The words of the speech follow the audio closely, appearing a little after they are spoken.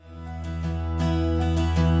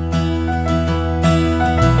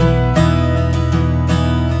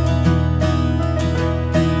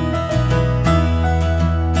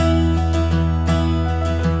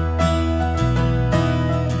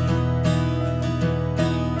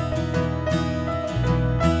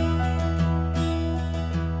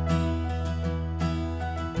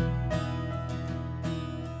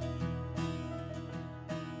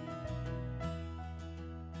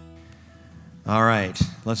All right,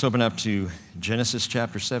 let's open up to Genesis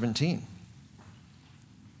chapter 17.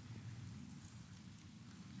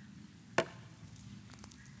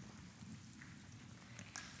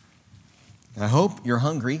 I hope you're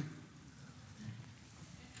hungry.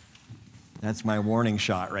 That's my warning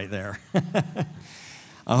shot right there.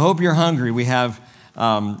 I hope you're hungry. We have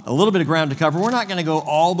a little bit of ground to cover. We're not going to go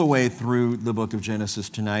all the way through the book of Genesis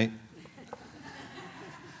tonight.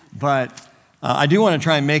 But I do want to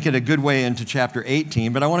try and make it a good way into chapter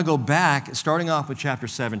 18. But I want to go back, starting off with chapter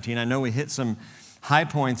 17. I know we hit some high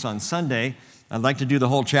points on Sunday. I'd like to do the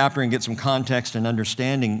whole chapter and get some context and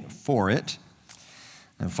understanding for it.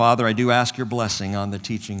 And Father, I do ask your blessing on the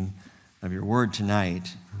teaching of your word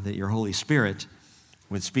tonight, that your Holy Spirit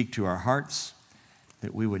would speak to our hearts,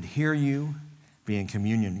 that we would hear you, be in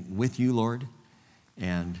communion with you, Lord,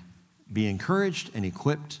 and be encouraged and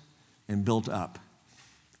equipped and built up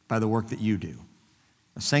by the work that you do.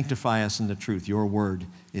 Sanctify us in the truth. Your word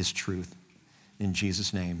is truth. In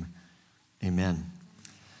Jesus' name, amen.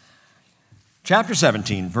 Chapter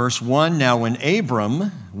 17, verse 1, Now when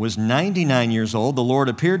Abram was 99 years old, the Lord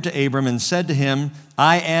appeared to Abram and said to him,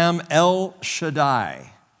 I am El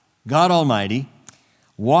Shaddai, God Almighty.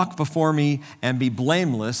 Walk before me and be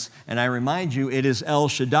blameless. And I remind you, it is El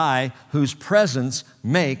Shaddai whose presence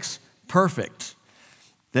makes perfect.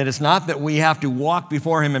 That it's not that we have to walk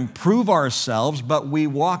before him and prove ourselves, but we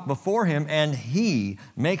walk before him and he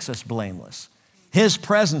makes us blameless. His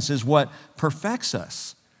presence is what perfects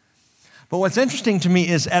us. But what's interesting to me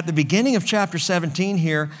is at the beginning of chapter 17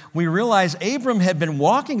 here, we realize Abram had been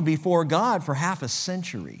walking before God for half a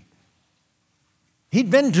century. He'd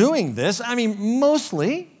been doing this,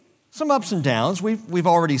 mostly, some ups and downs. We've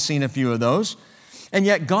already seen a few of those. And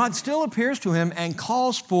yet God still appears to him and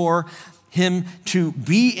calls for him to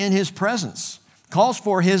be in his presence, calls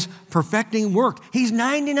for his perfecting work. He's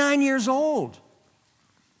 99 years old,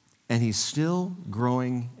 and he's still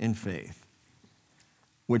growing in faith,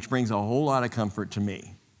 which brings a whole lot of comfort to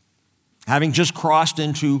me. Having just crossed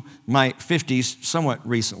into my 50s somewhat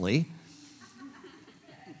recently,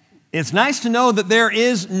 it's nice to know that there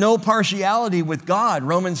is no partiality with God,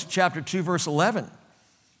 Romans chapter 2, verse 11.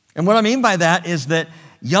 And what I mean by that is that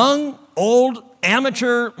young, old,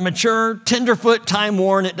 amateur, mature, tenderfoot,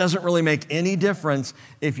 time-worn, it doesn't really make any difference.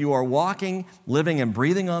 If you are walking, living, and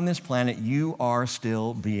breathing on this planet, you are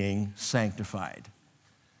still being sanctified.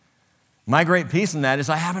 My great peace in that is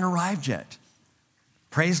I haven't arrived yet.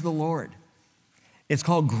 Praise the Lord. It's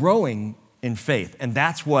called growing in faith. And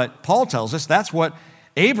that's what Paul tells us. That's what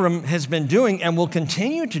Abram has been doing and will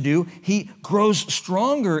continue to do. He grows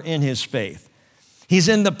stronger in his faith. He's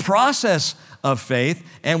in the process of faith,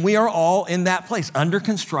 and we are all in that place, under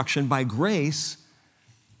construction by grace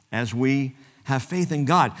as we have faith in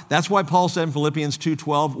God. That's why Paul said in Philippians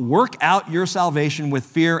 2:12, work out your salvation with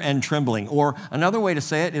fear and trembling. Or another way to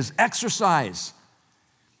say it is exercise.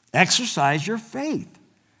 Exercise your faith.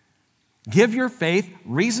 Give your faith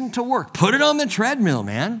reason to work. Put it on the treadmill,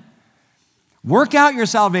 man. Work out your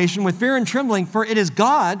salvation with fear and trembling, for it is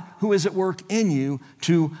God who is at work in you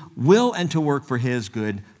to will and to work for his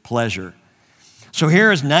good pleasure. So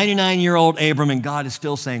here is 99-year-old Abram, and God is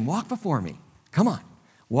still saying, walk before me. Come on.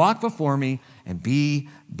 Walk before me and be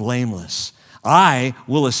blameless. I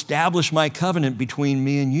will establish my covenant between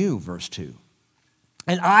me and you, verse 2.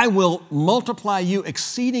 And I will multiply you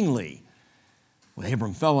exceedingly. Well,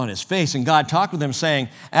 Abram fell on his face, and God talked with him, saying,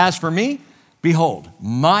 as for me, behold,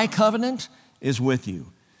 my covenant is with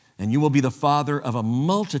you, and you will be the father of a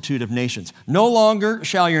multitude of nations. No longer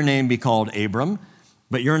shall your name be called Abram,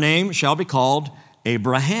 but your name shall be called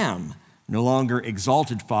Abraham. No longer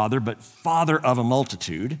exalted father, but father of a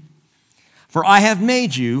multitude. For I have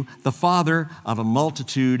made you the father of a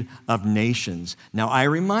multitude of nations. Now I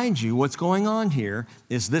remind you what's going on here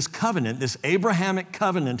is this covenant, this Abrahamic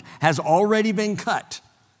covenant has already been cut.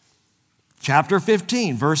 Chapter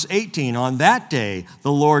 15, verse 18, on that day,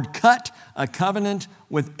 the Lord cut a covenant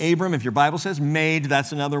with Abram. If your Bible says made,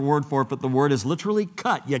 that's another word for it, but the word is literally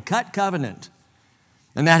cut. You cut covenant.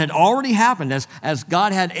 And that had already happened as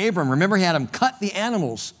God had Abram. Remember, he had him cut the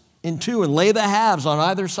animals in two and lay the halves on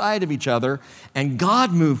either side of each other, and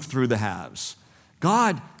God moved through the halves.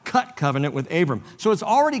 God cut covenant with Abram. So it's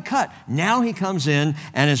already cut. Now he comes in,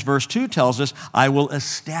 and as verse 2 tells us, I will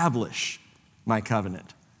establish my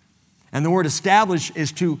covenant. And the word establish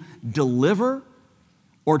is to deliver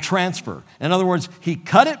or transfer. In other words, he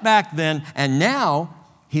cut it back then, and now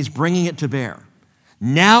he's bringing it to bear.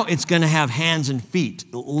 Now it's going to have hands and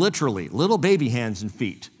feet, literally, little baby hands and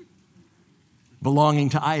feet, belonging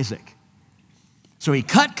to Isaac. So he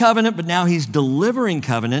cut covenant, but now he's delivering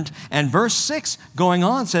covenant. And verse 6 going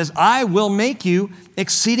on says, I will make you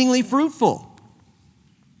exceedingly fruitful.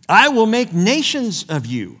 I will make nations of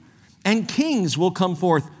you, and kings will come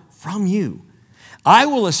forth from you. I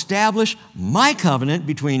will establish my covenant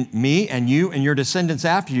between me and you and your descendants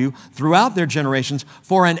after you throughout their generations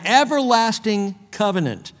for an everlasting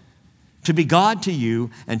covenant to be God to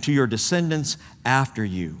you and to your descendants after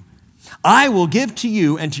you. I will give to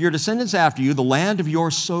you and to your descendants after you the land of your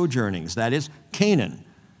sojournings, that is Canaan.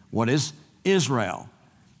 What is Israel?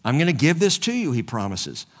 I'm going to give this to you, he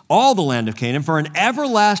promises, all the land of Canaan for an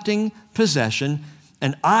everlasting possession,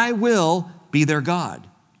 and I will be their God.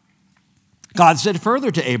 God said further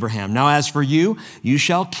to Abraham, now as for you, you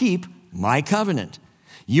shall keep my covenant,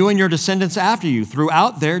 you and your descendants after you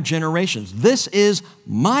throughout their generations. This is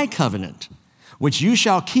my covenant, which you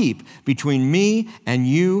shall keep between me and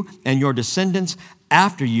you and your descendants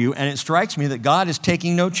after you. And it strikes me that God is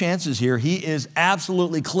taking no chances here. He is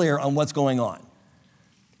absolutely clear on what's going on.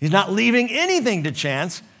 He's not leaving anything to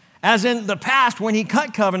chance, as in the past when he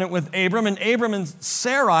cut covenant with Abram, and Abram and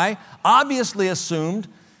Sarai obviously assumed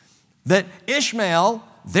that Ishmael,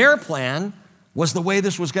 their plan, was the way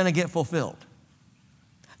this was going to get fulfilled.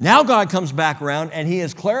 Now God comes back around and he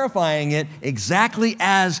is clarifying it exactly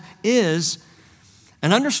as is.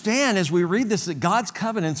 And understand as we read this that God's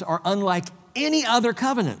covenants are unlike any other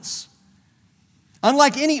covenants.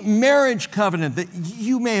 Unlike any marriage covenant that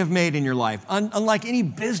you may have made in your life, unlike any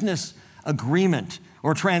business agreement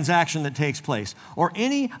or transaction that takes place, or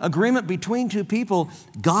any agreement between two people,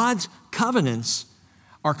 God's covenants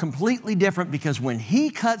are completely different because when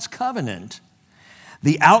he cuts covenant,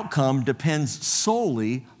 the outcome depends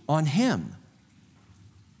solely on him.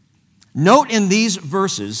 Note in these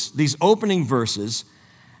verses, these opening verses,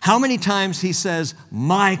 how many times he says,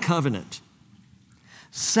 my covenant.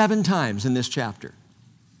 7 times in this chapter.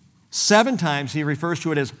 7 times he refers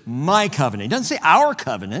to it as my covenant. He doesn't say our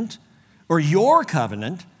covenant or your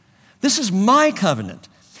covenant. This is my covenant.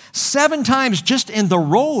 7 times just in the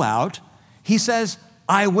rollout, he says,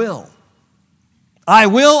 I will. I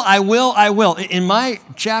will, I will, I will. In my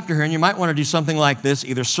chapter here, and you might want to do something like this,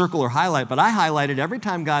 either circle or highlight, but I highlighted every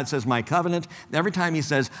time God says my covenant, every time he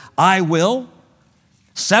says I will.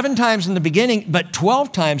 7 times in the beginning, but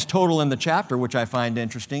 12 times total in the chapter, which I find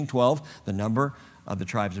interesting. 12, the number of the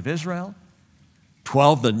tribes of Israel.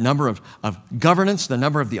 12, the number of governance, the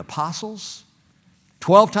number of the apostles.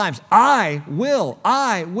 12 times, I will,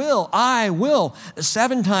 I will, I will.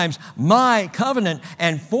 7 times, my covenant.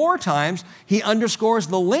 And 4 times, he underscores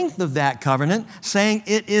the length of that covenant, saying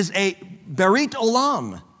it is a berit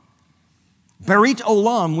olam. Berit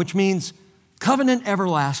olam, which means covenant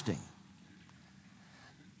everlasting.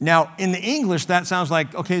 Now, in the English, that sounds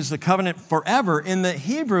like, okay, it's the covenant forever. In the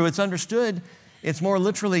Hebrew, it's understood, it's more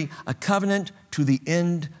literally a covenant to the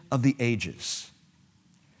end of the ages.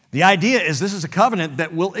 The idea is this is a covenant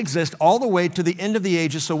that will exist all the way to the end of the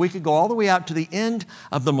ages, so we could go all the way out to the end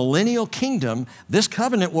of the millennial kingdom. This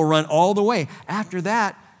covenant will run all the way. After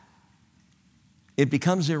that, it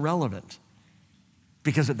becomes irrelevant,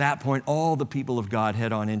 because at that point, all the people of God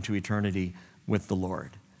head on into eternity with the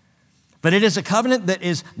Lord. But it is a covenant that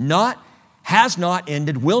has not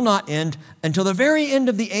ended, will not end until the very end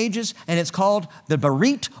of the ages, and it's called the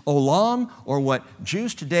Berit Olam, or what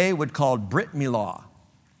Jews today would call Brit Milah,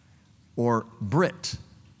 or Brit.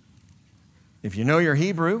 If you know your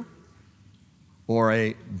Hebrew, or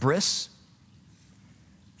a bris,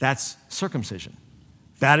 that's circumcision.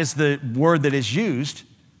 That is the word that is used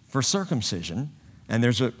for circumcision, and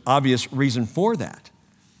there's an obvious reason for that.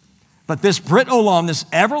 But this Brit Olam, this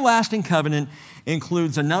everlasting covenant,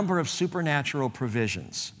 includes a number of supernatural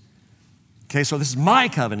provisions. Okay, so this is my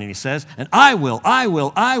covenant, he says, and I will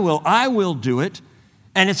do it.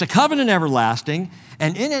 And it's a covenant everlasting.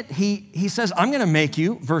 And in it, he says, I'm going to make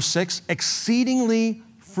you, verse 6, exceedingly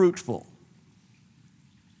fruitful.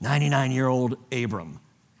 99-year-old Abram,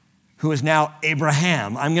 who is now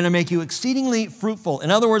Abraham, I'm going to make you exceedingly fruitful.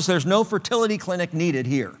 In other words, there's no fertility clinic needed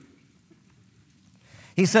here.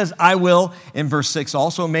 He says, I will, in verse 6,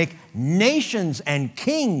 also make nations and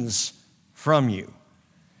kings from you.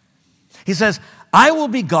 He says, I will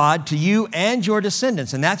be God to you and your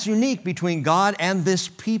descendants. And that's unique between God and this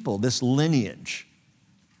people, this lineage.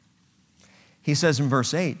 He says in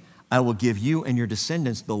verse 8, I will give you and your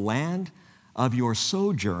descendants the land of your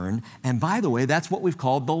sojourn. And by the way, that's what we've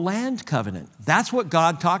called the land covenant. That's what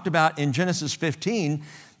God talked about in Genesis 15.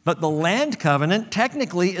 But the land covenant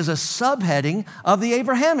technically is a subheading of the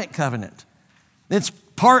Abrahamic covenant. It's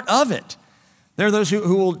part of it. There are those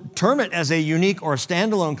who will term it as a unique or a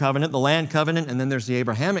standalone covenant, the land covenant, and then there's the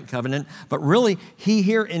Abrahamic covenant. But really, he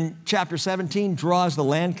here in chapter 17 draws the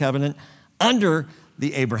land covenant under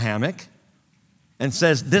the Abrahamic and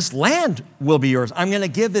says, this land will be yours. I'm going to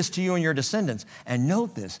give this to you and your descendants. And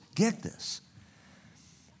note this, get this.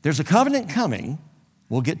 There's a covenant coming,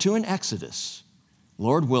 we'll get to in Exodus,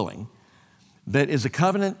 Lord willing, that is a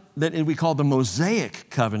covenant that we call the Mosaic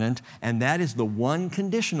covenant, and that is the one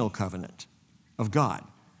conditional covenant of God.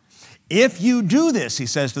 If you do this, he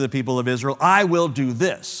says to the people of Israel, I will do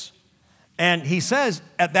this. And he says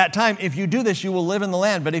at that time, if you do this, you will live in the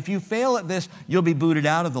land. But if you fail at this, you'll be booted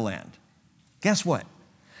out of the land. Guess what?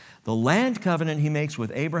 The land covenant he makes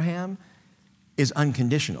with Abraham is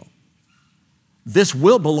unconditional. This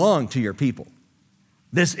will belong to your people.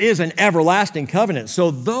 This is an everlasting covenant. So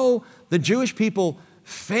though the Jewish people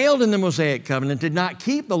failed in the Mosaic covenant, did not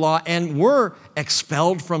keep the law, and were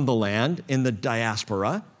expelled from the land in the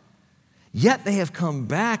diaspora, yet they have come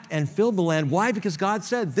back and filled the land. Why? Because God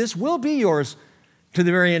said, this will be yours to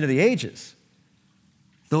the very end of the ages.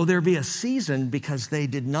 Though there be a season because they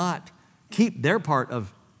did not keep their part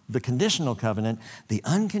of the conditional covenant, the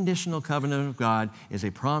unconditional covenant of God is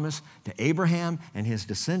a promise to Abraham and his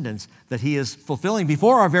descendants that he is fulfilling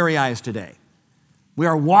before our very eyes today. We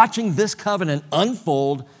are watching this covenant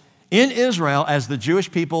unfold in Israel as the Jewish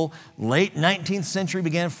people, late 19th century,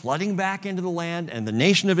 began flooding back into the land, and the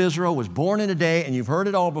nation of Israel was born in a day, and you've heard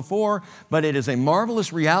it all before, but it is a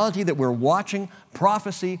marvelous reality that we're watching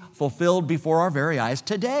prophecy fulfilled before our very eyes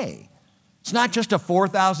today. It's not just a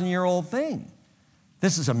 4,000-year-old thing.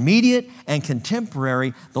 This is immediate and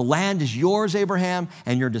contemporary. The land is yours, Abraham,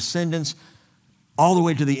 and your descendants all the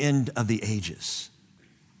way to the end of the ages.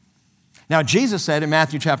 Now, Jesus said in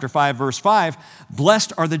Matthew chapter 5, verse 5,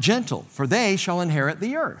 blessed are the gentle, for they shall inherit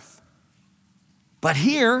the earth. But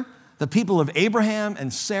here, the people of Abraham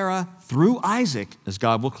and Sarah, through Isaac, as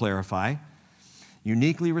God will clarify,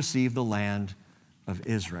 uniquely receive the land of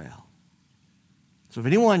Israel. So if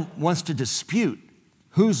anyone wants to dispute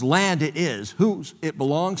whose land it is, whose it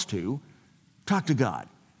belongs to, talk to God,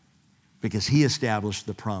 because he established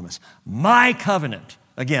the promise. My covenant,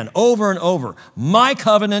 again, over and over, my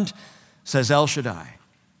covenant, says El Shaddai.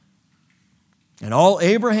 And all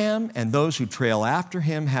Abraham and those who trail after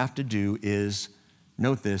him have to do is,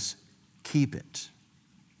 note this, keep it.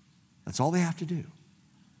 That's all they have to do. You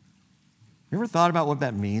ever thought about what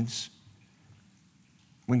that means?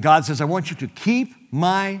 When God says, I want you to keep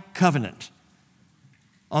my covenant.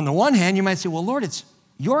 On the one hand, you might say, well, Lord, it's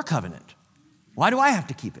your covenant. Why do I have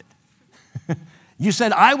to keep it? You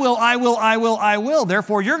said, I will.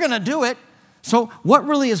 Therefore, you're going to do it. So what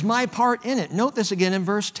really is my part in it? Note this again in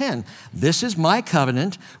verse 10. This is my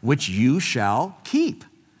covenant which you shall keep.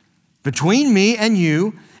 Between me and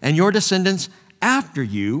you and your descendants after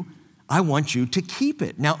you, I want you to keep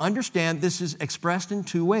it. Now understand this is expressed in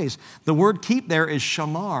two ways. The word keep there is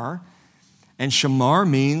shamar, and shamar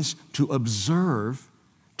means to observe,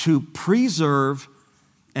 to preserve,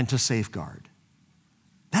 and to safeguard.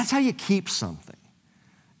 That's how you keep something.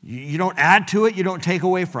 You don't add to it, you don't take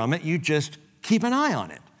away from it, you just keep an eye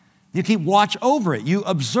on it. You keep watch over it. You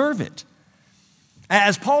observe it.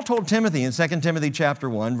 As Paul told Timothy in 2 Timothy chapter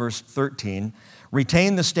 1, verse 13,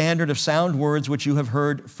 retain the standard of sound words which you have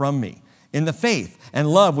heard from me in the faith and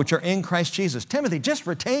love which are in Christ Jesus. Timothy, just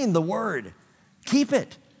retain the word. Keep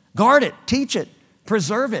it. Guard it. Teach it.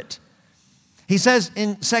 Preserve it. He says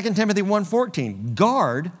in 2 Timothy 1:14,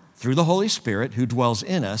 guard through the Holy Spirit who dwells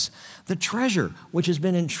in us the treasure which has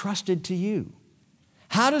been entrusted to you.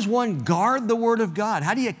 How does one guard the Word of God?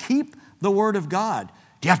 How do you keep the Word of God?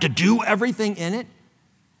 Do you have to do everything in it?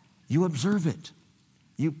 You observe it.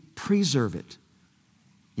 You preserve it.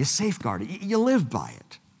 You safeguard it. You live by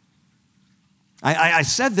it. I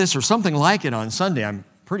said this or something like it on Sunday, I'm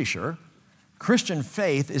pretty sure. Christian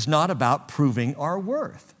faith is not about proving our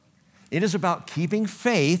worth. It is about keeping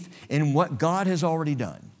faith in what God has already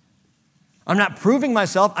done. I'm not proving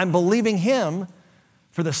myself, I'm believing Him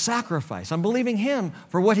for the sacrifice. I'm believing Him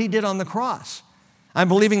for what He did on the cross. I'm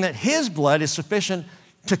believing that His blood is sufficient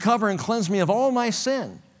to cover and cleanse me of all my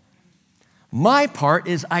sin. My part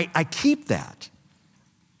is I keep that.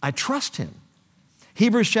 I trust Him.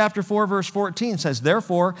 Hebrews chapter 4, verse 14 says,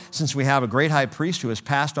 therefore, since we have a great high priest who has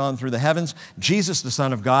passed on through the heavens, Jesus, the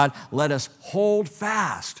Son of God, let us hold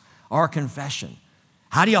fast our confession.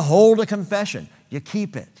 How do you hold a confession? You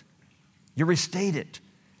keep it. You restate it.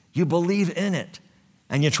 You believe in it.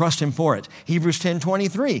 And you trust Him for it. Hebrews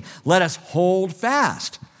 10:23, let us hold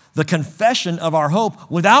fast the confession of our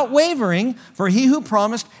hope without wavering, for he who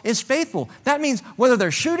promised is faithful. That means whether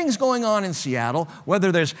there's shootings going on in Seattle,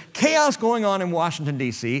 whether there's chaos going on in Washington,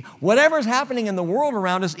 D.C., whatever's happening in the world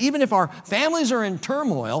around us, even if our families are in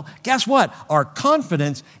turmoil, guess what? Our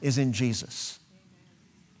confidence is in Jesus.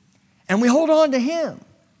 And we hold on to him.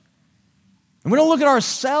 And we don't look at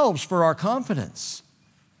ourselves for our confidence.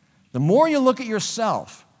 The more you look at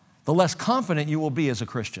yourself, the less confident you will be as a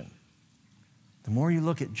Christian. The more you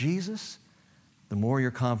look at Jesus, the more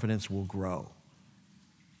your confidence will grow.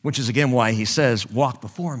 Which is again why he says, walk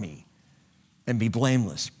before me and be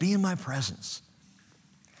blameless. Be in my presence.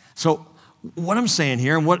 So what I'm saying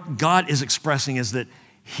here and what God is expressing is that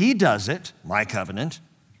he does it, my covenant,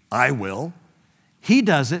 I will. He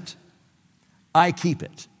does it, I keep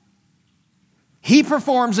it. He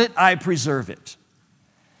performs it, I preserve it.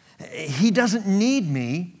 He doesn't need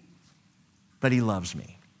me, but he loves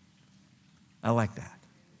me. I like that.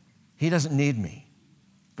 He doesn't need me,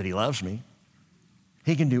 but he loves me.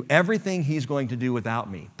 He can do everything he's going to do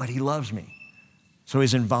without me, but he loves me. So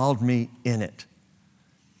he's involved me in it.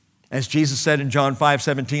 As Jesus said in John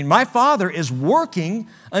 5:17, my Father is working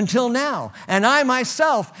until now, and I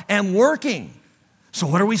myself am working. So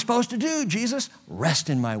what are we supposed to do, Jesus? Rest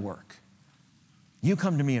in my work. You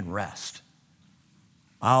come to me and rest.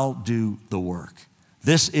 I'll do the work.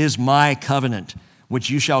 This is my covenant, which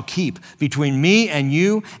you shall keep between me and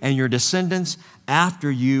you and your descendants after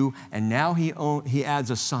you. And now he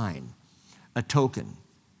adds a sign, a token.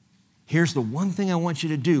 Here's the one thing I want you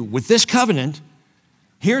to do. With this covenant,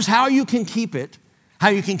 here's how you can keep it, how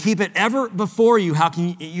you can keep it ever before you, how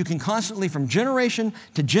you can constantly from generation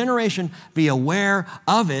to generation be aware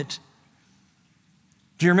of it.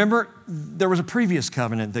 Do you remember there was a previous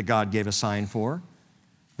covenant that God gave a sign for?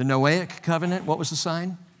 The Noahic covenant, what was the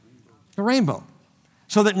sign? The rainbow.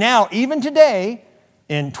 So that now, even today,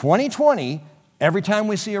 in 2020, every time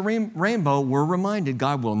we see a rainbow, we're reminded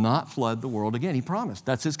God will not flood the world again. He promised.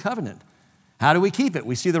 That's his covenant. How do we keep it?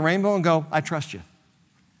 We see the rainbow and go, I trust you.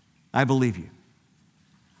 I believe you.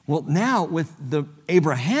 Well, now with the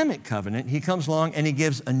Abrahamic covenant, he comes along and he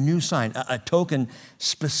gives a new sign, a token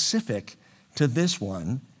specific to this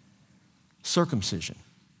one, circumcision.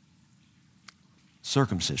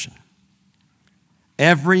 Circumcision.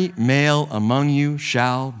 Every male among you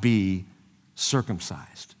shall be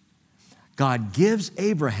circumcised. God gives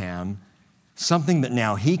Abraham something that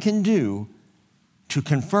now he can do to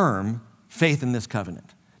confirm faith in this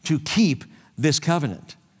covenant, to keep this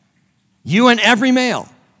covenant. You and every male,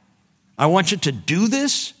 I want you to do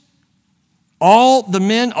this. All the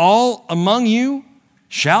men, all among you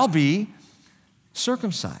shall be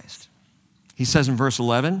circumcised. He says in verse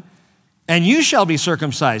 11, and you shall be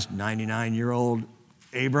circumcised, 99-year-old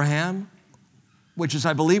Abraham, which is,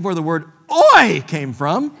 I believe, where the word oi came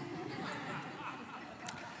from.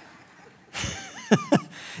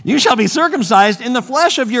 You shall be circumcised in the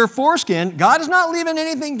flesh of your foreskin. God is not leaving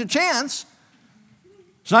anything to chance.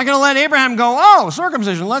 He's not going to let Abraham go, oh,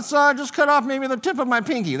 circumcision, let's just cut off maybe the tip of my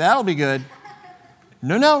pinky. That'll be good.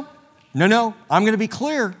 No. I'm going to be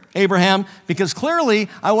clear, Abraham, because clearly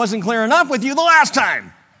I wasn't clear enough with you the last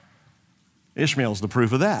time. Ishmael's the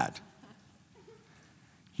proof of that.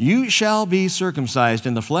 You shall be circumcised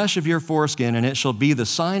in the flesh of your foreskin, and it shall be the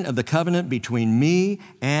sign of the covenant between me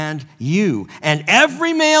and you. And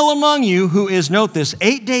every male among you who is, note this,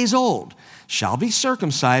 8 days old, shall be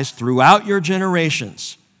circumcised throughout your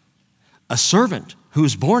generations. A servant who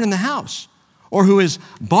is born in the house, or who is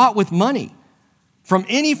bought with money from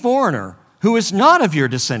any foreigner who is not of your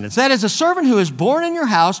descendants. That is, a servant who is born in your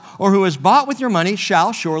house, or who is bought with your money,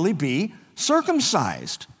 shall surely be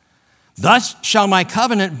circumcised. Thus shall my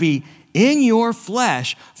covenant be in your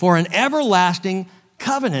flesh for an everlasting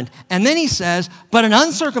covenant. And then he says, but an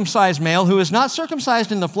uncircumcised male who is not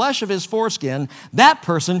circumcised in the flesh of his foreskin, that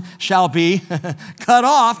person shall be cut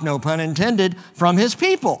off, no pun intended, from his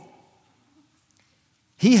people.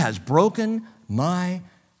 He has broken my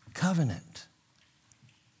covenant.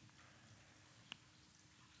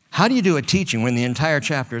 How do you do a teaching when the entire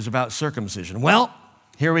chapter is about circumcision? Well,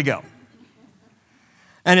 here we go.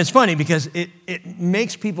 And it's funny because it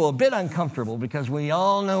makes people a bit uncomfortable because we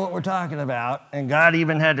all know what we're talking about, and God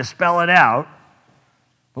even had to spell it out,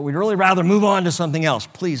 but we'd really rather move on to something else.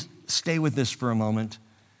 Please stay with this for a moment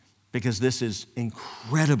because this is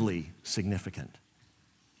incredibly significant.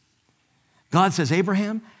 God says,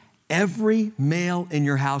 Abraham, every male in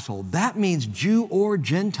your household, that means Jew or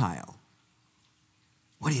Gentile.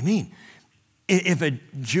 What do you mean? If a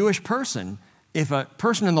Jewish person, if a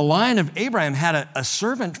person in the line of Abraham had a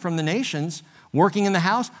servant from the nations working in the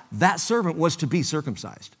house, that servant was to be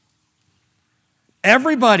circumcised.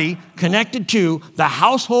 Everybody connected to the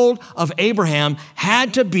household of Abraham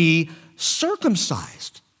had to be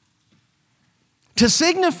circumcised to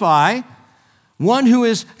signify one who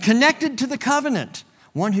is connected to the covenant,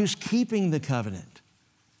 one who's keeping the covenant.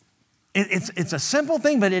 It's a simple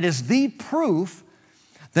thing, but it is the proof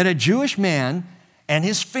that a Jewish man and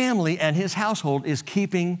his family and his household is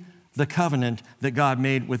keeping the covenant that God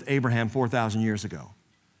made with Abraham 4,000 years ago.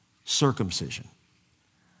 Circumcision.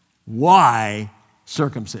 Why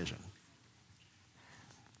circumcision?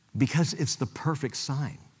 Because it's the perfect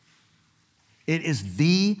sign. It is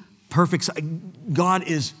the perfect sign. God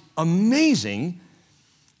is amazing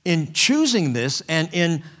in choosing this and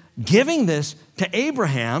in giving this to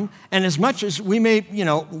Abraham. And as much as we may,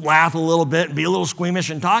 laugh a little bit and be a little squeamish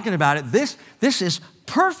in talking about it, this is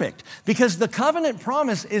perfect because the covenant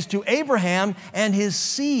promise is to Abraham and his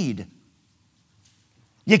seed.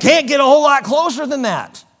 You can't get a whole lot closer than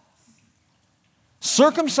that.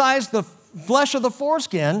 Circumcise the flesh of the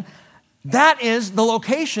foreskin, that is the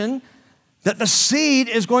location that the seed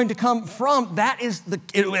is going to come from. That is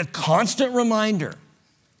a constant reminder.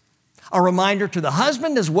 A reminder to the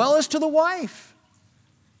husband as well as to the wife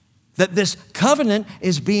that this covenant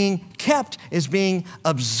is being kept, is being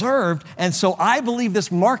observed. And so I believe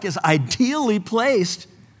this mark is ideally placed,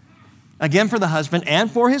 again, for the husband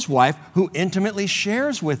and for his wife who intimately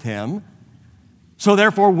shares with him, so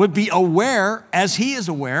therefore would be aware, as he is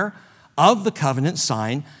aware, of the covenant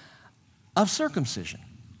sign of circumcision.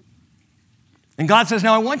 And God says,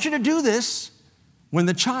 now I want you to do this when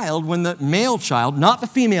the male child, not the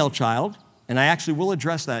female child, and I actually will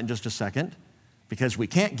address that in just a second because we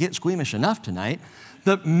can't get squeamish enough tonight,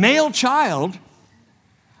 the male child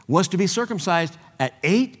was to be circumcised at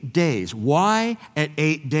 8 days. Why at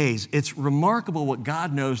 8 days? It's remarkable what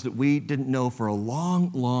God knows that we didn't know for a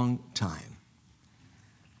long, long time.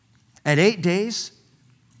 At 8 days,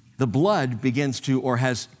 the blood begins to or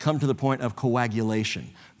has come to the point of coagulation.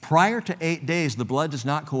 Prior to 8 days, the blood does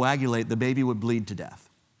not coagulate. The baby would bleed to death.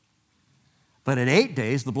 But at 8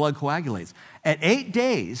 days, the blood coagulates. At 8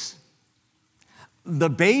 days, the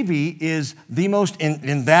baby is the most,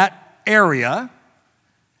 in that area,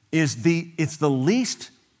 it's the least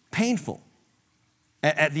painful.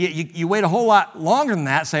 You wait a whole lot longer than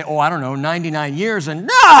that, say, 99 years, and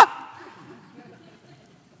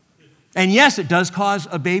And yes, it does cause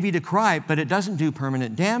a baby to cry, but it doesn't do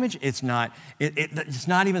permanent damage. It's not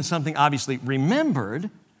even something obviously remembered.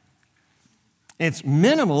 It's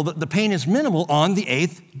minimal. The pain is minimal on the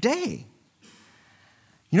 8th day.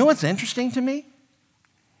 You know what's interesting to me?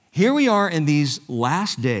 Here we are in these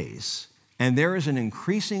last days, and there is an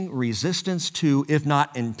increasing resistance to, if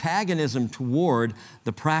not antagonism toward,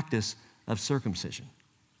 the practice of circumcision.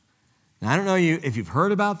 Now, I don't know if you've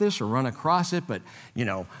heard about this or run across it, but,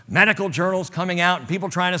 medical journals coming out and people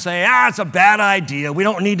trying to say, it's a bad idea. We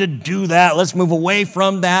don't need to do that. Let's move away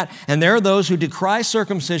from that. And there are those who decry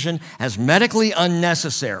circumcision as medically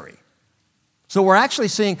unnecessary. So we're actually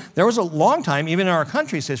seeing, there was a long time, even in our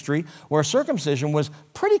country's history, where circumcision was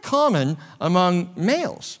pretty common among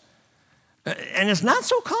males. And it's not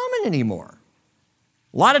so common anymore.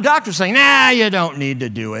 A lot of doctors saying, you don't need to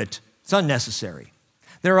do it. It's unnecessary.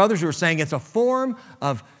 There are others who are saying it's a form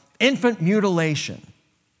of infant mutilation.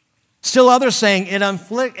 Still others saying it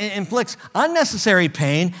inflicts unnecessary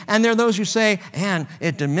pain, and there are those who say, and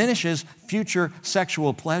it diminishes future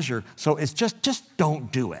sexual pleasure, so it's just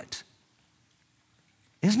don't do it.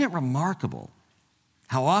 Isn't it remarkable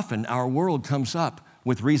how often our world comes up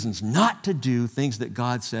with reasons not to do things that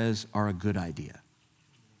God says are a good idea?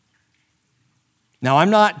 Now,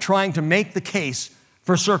 I'm not trying to make the case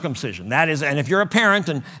for circumcision. That is, and if you're a parent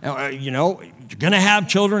and you're going to have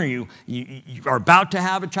children, or you are about to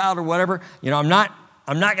have a child or whatever, I'm not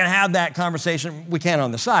going to have that conversation. We can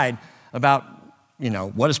on the side about,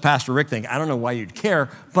 what does Pastor Rick think? I don't know why you'd care,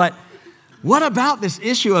 but what about this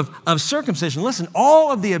issue of circumcision? Listen,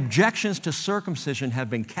 all of the objections to circumcision have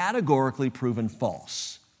been categorically proven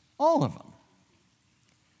false. All of them.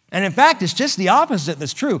 And in fact, it's just the opposite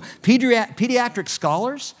that's true. Pediatric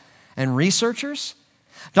scholars and researchers,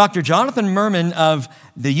 Dr. Jonathan Merman of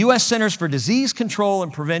the U.S. Centers for Disease Control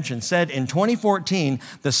and Prevention said in 2014,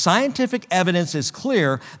 the scientific evidence is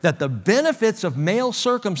clear that the benefits of male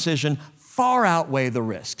circumcision far outweigh the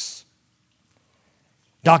risks.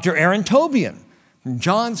 Dr. Aaron Tobian from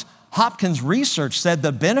Johns Hopkins Research said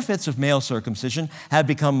the benefits of male circumcision have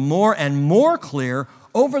become more and more clear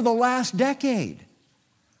over the last decade.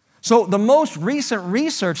 So the most recent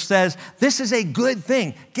research says this is a good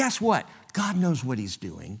thing. Guess what? God knows what he's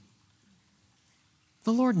doing.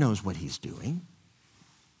 The Lord knows what he's doing.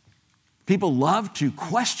 People love to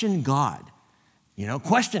question God.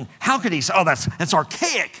 Question, how could he say, oh, that's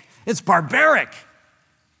archaic, it's barbaric.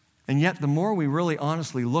 And yet the more we really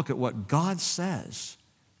honestly look at what God says,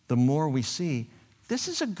 the more we see this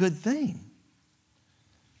is a good thing.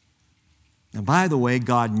 Now, by the way,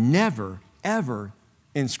 God never, ever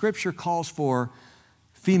in Scripture calls for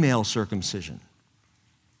female circumcision.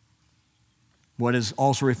 What is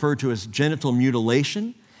also referred to as genital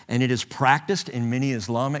mutilation, and it is practiced in many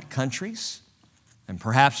Islamic countries. And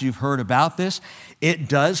perhaps you've heard about this. It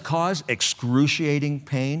does cause excruciating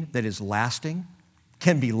pain that is lasting,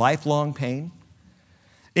 can be lifelong pain.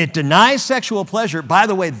 It denies sexual pleasure. By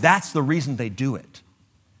the way, that's the reason they do it.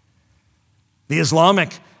 The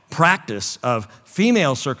Islamic practice of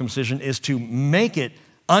female circumcision is to make it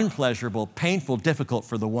unpleasurable, painful, difficult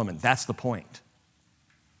for the woman. That's the point.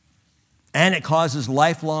 And it causes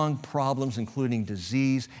lifelong problems, including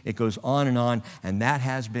disease. It goes on, and that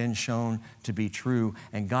has been shown to be true,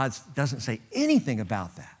 and God doesn't say anything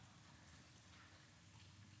about that.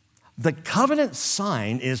 The covenant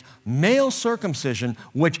sign is male circumcision,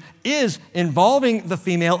 which is involving the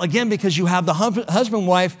female, again, because you have the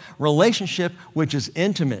husband-wife relationship, which is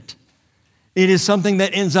intimate. It is something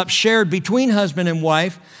that ends up shared between husband and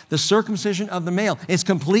wife, the circumcision of the male. It's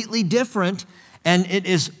completely different, and it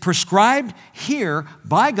is prescribed here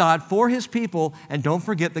by God for his people. And don't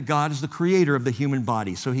forget that God is the creator of the human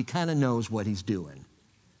body, so he kind of knows what he's doing.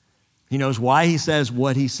 He knows why he says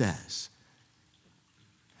what he says.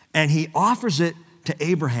 And he offers it to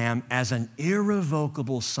Abraham as an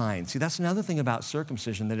irrevocable sign. See, that's another thing about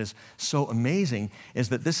circumcision that is so amazing, is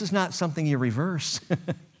that this is not something you reverse.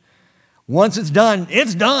 Once it's done,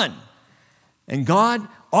 it's done. And God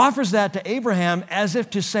offers that to Abraham as if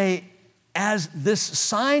to say, as this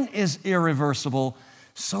sign is irreversible,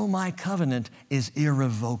 so my covenant is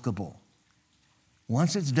irrevocable.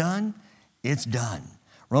 Once it's done, it's done.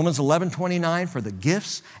 Romans 11:29, for the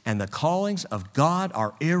gifts and the callings of God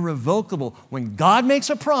are irrevocable. When God makes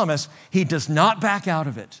a promise, he does not back out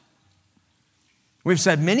of it. We've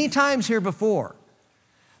said many times here before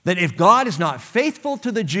that if God is not faithful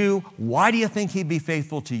to the Jew, why do you think he'd be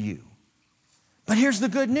faithful to you? But here's the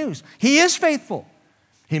good news. He is faithful.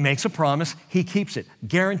 He makes a promise, he keeps it.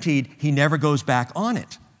 Guaranteed, he never goes back on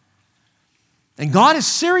it. And God is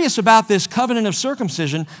serious about this covenant of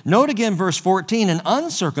circumcision. Note again verse 14, an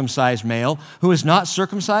uncircumcised male who is not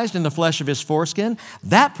circumcised in the flesh of his foreskin,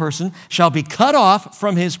 that person shall be cut off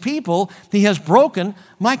from his people. He has broken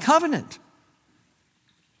my covenant.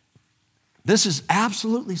 This is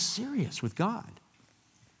absolutely serious with God.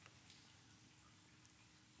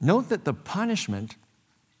 Note that the punishment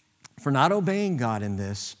for not obeying God in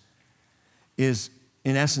this is,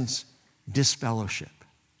 in essence, disfellowship.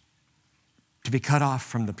 To be cut off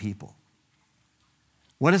from the people.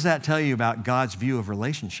 What does that tell you about God's view of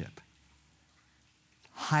relationship?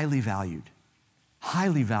 Highly valued.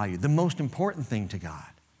 Highly valued. The most important thing to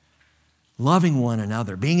God. Loving one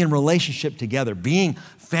another, being in relationship together, being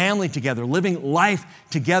family together, living life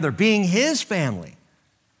together, being his family.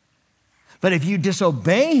 But if you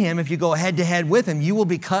disobey him, if you go head to head with him, you will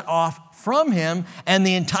be cut off from him and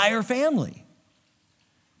the entire family.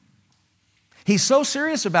 He's so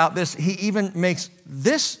serious about this, he even makes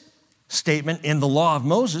this statement in the law of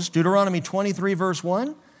Moses, Deuteronomy 23, verse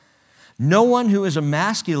 1. No one who is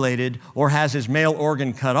emasculated or has his male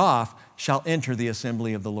organ cut off shall enter the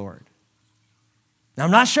assembly of the Lord. Now,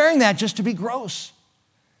 I'm not sharing that just to be gross.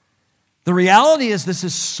 The reality is this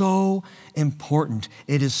is so important.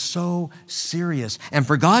 It is so serious. And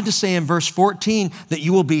for God to say in verse 14 that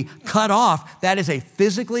you will be cut off, that is a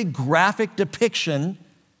physically graphic depiction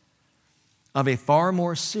of a far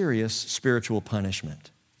more serious spiritual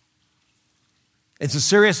punishment. It's as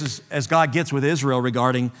serious as God gets with Israel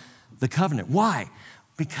regarding the covenant. Why?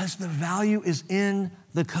 Because the value is in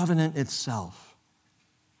the covenant itself.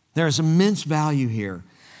 There is immense value here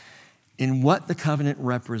in what the covenant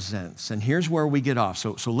represents. And here's where we get off.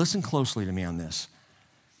 So listen closely to me on this.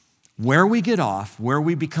 Where we get off, where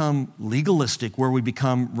we become legalistic, where we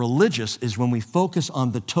become religious, is when we focus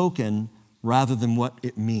on the token rather than what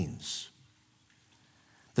it means.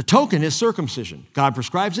 The token is circumcision. God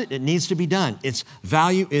prescribes it. It needs to be done. Its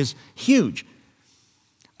value is huge.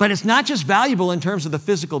 But it's not just valuable in terms of the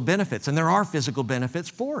physical benefits, and there are physical benefits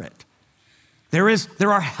for it. There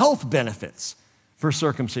are health benefits for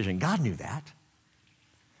circumcision. God knew that.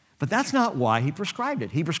 But that's not why he prescribed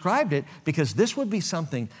it. He prescribed it because this would be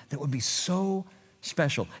something that would be so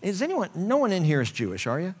special. No one in here is Jewish,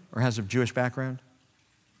 are you? Or has a Jewish background?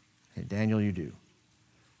 Okay, Daniel, you do.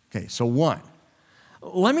 Okay, so one.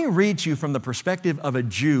 Let me read to you from the perspective of a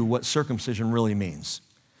Jew what circumcision really means.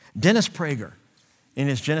 Dennis Prager, in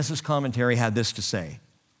his Genesis commentary, had this to say: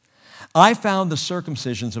 I found the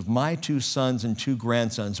circumcisions of my 2 sons and 2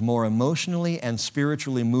 grandsons more emotionally and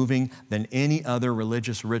spiritually moving than any other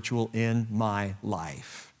religious ritual in my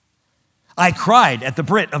life. I cried at the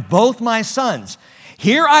Brit of both my sons.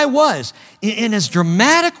 Here I was, in as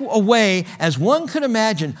dramatic a way as one could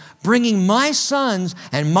imagine, bringing my sons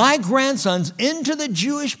and my grandsons into the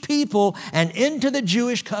Jewish people and into the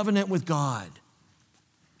Jewish covenant with God.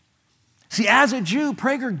 See, as a Jew,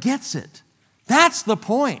 Prager gets it. That's the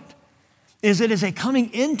point. It is a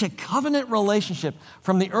coming into covenant relationship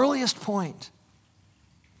from the earliest point.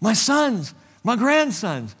 My sons, my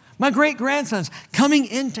grandsons, my great-grandsons coming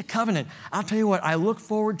into covenant. I'll tell you what, I look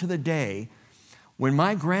forward to the day when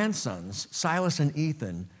my grandsons, Silas and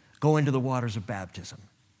Ethan, go into the waters of baptism.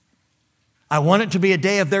 I want it to be a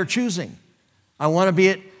day of their choosing. I want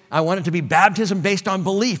it to be baptism based on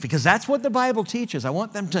belief, because that's what the Bible teaches. I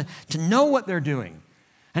want them to know what they're doing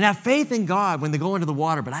and have faith in God when they go into the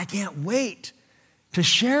water, but I can't wait to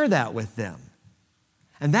share that with them.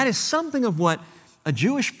 And that is something of what a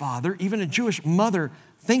Jewish father, even a Jewish mother,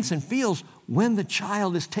 thinks and feels when the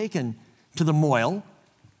child is taken to the moil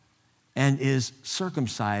and is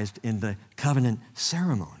circumcised in the covenant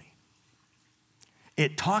ceremony.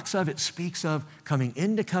 It speaks of coming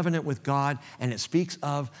into covenant with God, and it speaks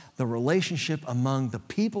of the relationship among the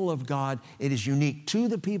people of God. It is unique to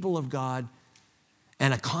the people of God,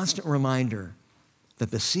 and a constant reminder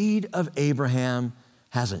that the seed of Abraham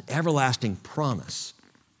has an everlasting promise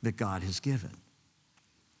that God has given.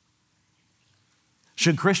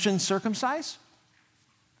 Should Christians circumcise?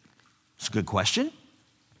 It's a good question.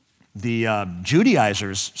 The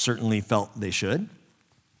Judaizers certainly felt they should.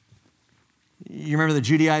 You remember the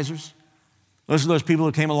Judaizers? Those are those people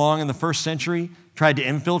who came along in the first century, tried to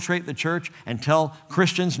infiltrate the church and tell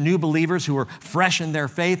Christians, new believers who were fresh in their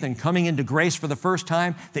faith and coming into grace for the first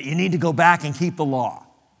time, that you need to go back and keep the law.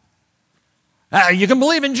 You can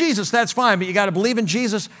believe in Jesus, that's fine, but you got to believe in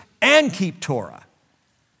Jesus and keep Torah.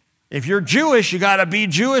 If you're Jewish, you got to be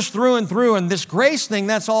Jewish through and through, and this grace thing,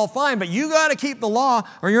 that's all fine, but you got to keep the law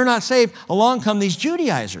or you're not saved. Along come these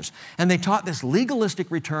Judaizers, and they taught this legalistic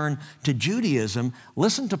return to Judaism.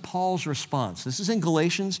 Listen to Paul's response. This is in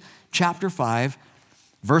Galatians chapter 5,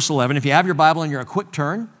 verse 11. If you have your Bible and you're a quick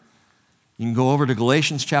turn, you can go over to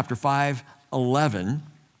Galatians chapter 5, 11,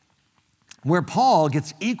 where Paul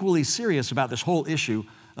gets equally serious about this whole issue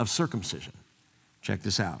of circumcision. Check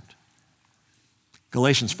this out.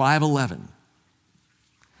 Galatians 5:11.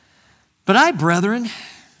 But I, brethren,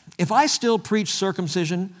 if I still preach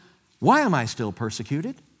circumcision, why am I still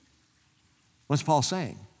persecuted? What's Paul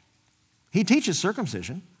saying? He teaches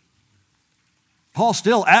circumcision. Paul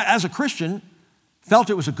still, as a Christian, felt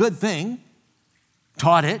it was a good thing,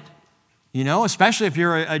 taught it, especially if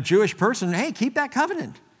you're a Jewish person. Hey, keep that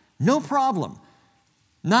covenant. No problem.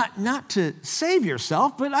 Not to save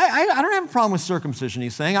yourself, but I don't have a problem with circumcision,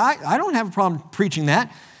 he's saying. I don't have a problem preaching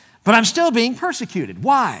that, but I'm still being persecuted.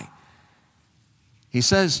 Why? He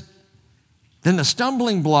says, then the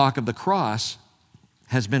stumbling block of the cross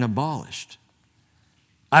has been abolished.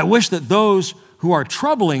 I wish that those who are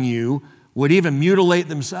troubling you would even mutilate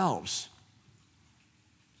themselves.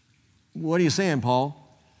 What are you saying, Paul?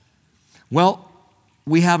 Well,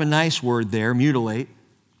 we have a nice word there, mutilate.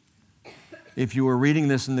 If you were reading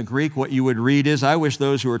this in the Greek, what you would read is, I wish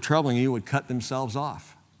those who are troubling you would cut themselves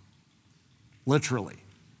off. Literally.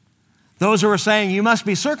 Those who are saying you must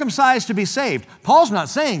be circumcised to be saved. Paul's not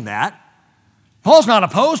saying that. Paul's not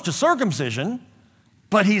opposed to circumcision,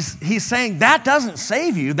 but he's saying that doesn't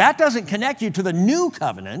save you. That doesn't connect you to the new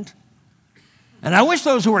covenant. And I wish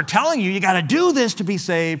those who are telling you got to do this to be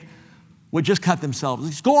saved would just cut themselves.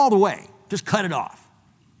 Just go all the way. Just cut it off.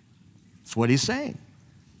 That's what he's saying.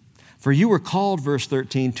 For you were called, verse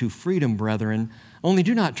 13, to freedom, brethren. Only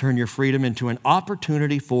do not turn your freedom into an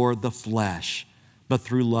opportunity for the flesh, but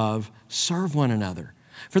through love serve one another.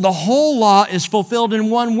 For the whole law is fulfilled in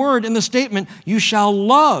one word, in the statement, you shall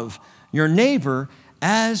love your neighbor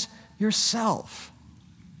as yourself.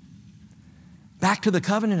 Back to the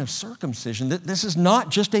covenant of circumcision, this is not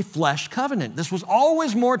just a flesh covenant. This was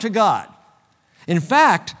always more to God. In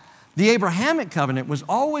fact, the Abrahamic covenant was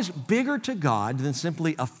always bigger to God than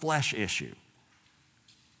simply a flesh issue.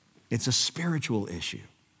 It's a spiritual issue.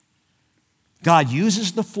 God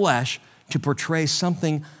uses the flesh to portray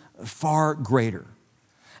something far greater.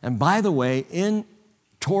 And by the way, in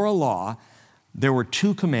Torah law, there were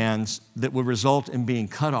 2 commands that would result in being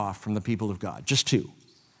cut off from the people of God. Just 2.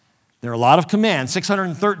 There are a lot of commands,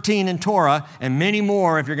 613 in Torah, and many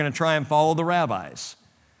more if you're going to try and follow the rabbis.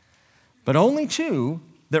 But only 2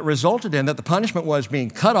 that resulted in that the punishment was being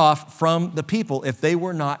cut off from the people if they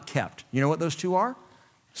were not kept. You know what those two are?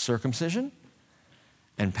 Circumcision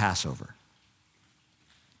and Passover,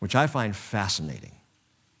 which I find fascinating.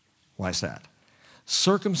 Why is that?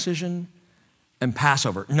 Circumcision and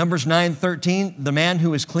Passover. Numbers 9:13, the man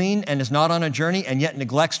who is clean and is not on a journey and yet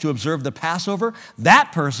neglects to observe the Passover,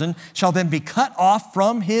 that person shall then be cut off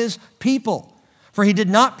from his people. For he did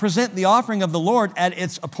not present the offering of the Lord at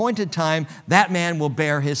its appointed time, that man will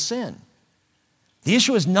bear his sin. The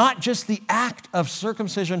issue is not just the act of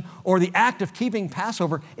circumcision or the act of keeping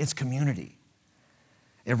Passover, it's community.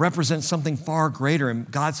 It represents something far greater,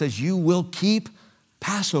 and God says, you will keep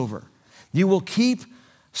Passover. You will keep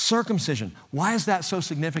circumcision. Why is that so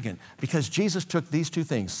significant? Because Jesus took these two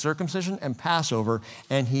things, circumcision and Passover,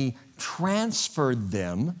 and he transferred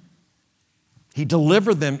them. He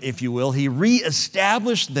delivered them, if you will. He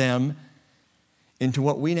reestablished them into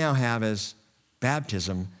what we now have as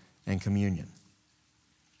baptism and communion.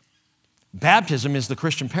 Baptism is the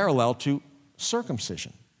Christian parallel to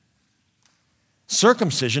circumcision.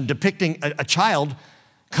 Circumcision depicting a child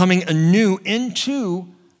coming anew into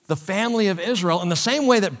the family of Israel in the same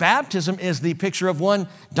way that baptism is the picture of one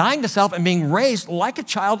dying to self and being raised like a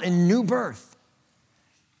child in new birth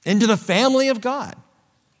into the family of God.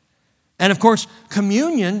 And of course,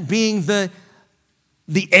 communion being the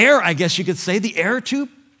heir, I guess you could say, the heir to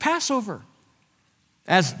Passover.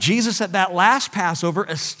 As Jesus at that last Passover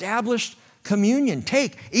established communion.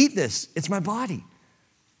 Take, eat this, it's my body.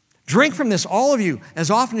 Drink from this, all of you, as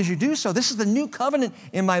often as you do so. This is the new covenant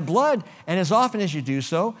in my blood, and as often as you do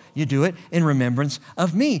so, you do it in remembrance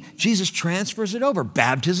of me. Jesus transfers it over.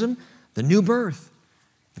 Baptism, the new birth.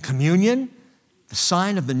 The communion, the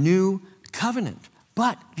sign of the new covenant.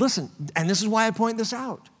 But listen, and this is why I point this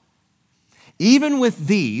out. Even with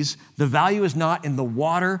these, the value is not in the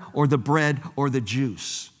water or the bread or the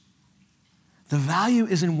juice. The value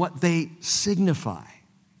is in what they signify.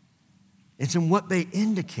 It's in what they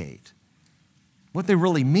indicate, what they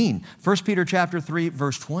really mean. 1 Peter chapter 3,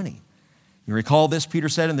 verse 20. You recall this, Peter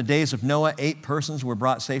said, in the days of Noah, 8 persons were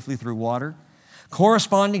brought safely through water.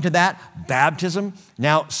 Corresponding to that, baptism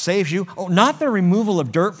now saves you, not the removal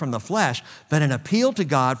of dirt from the flesh, but an appeal to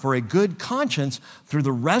God for a good conscience through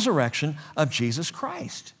the resurrection of Jesus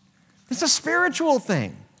Christ. It's a spiritual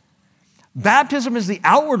thing. Baptism is the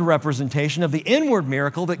outward representation of the inward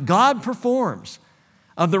miracle that God performs,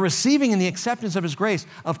 of the receiving and the acceptance of his grace,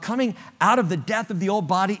 of coming out of the death of the old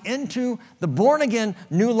body into the born-again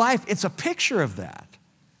new life. It's a picture of that.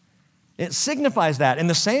 It signifies that in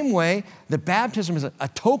the same way that baptism is a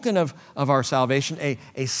token of our salvation,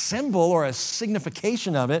 a symbol or a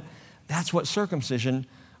signification of it. That's what circumcision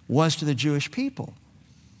was to the Jewish people.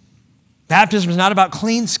 Baptism is not about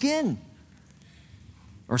clean skin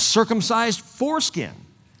or circumcised foreskin.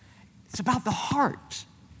 It's about the heart.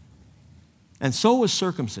 And so was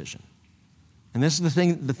circumcision. And this is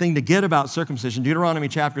the thing to get about circumcision. Deuteronomy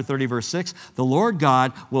chapter 30, verse 6, the Lord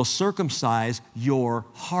God will circumcise your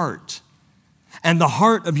heart and the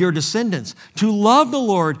heart of your descendants to love the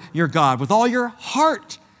Lord your God with all your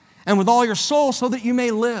heart and with all your soul so that you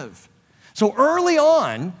may live. So early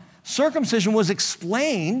on, circumcision was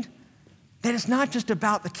explained that it's not just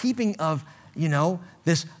about the keeping of,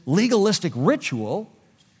 this legalistic ritual.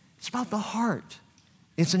 It's about the heart.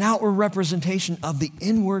 It's an outward representation of the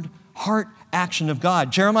inward heart action of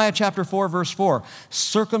God. Jeremiah chapter 4, verse 4,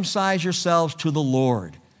 circumcise yourselves to the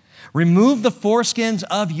Lord. Remove the foreskins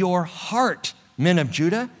of your heart, men of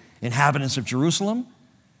Judah, inhabitants of Jerusalem.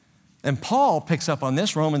 And Paul picks up on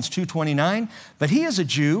this, Romans 2:29, but he is a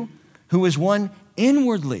Jew who is one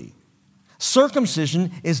inwardly.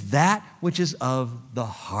 Circumcision is that which is of the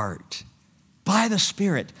heart, by the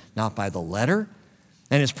Spirit, not by the letter.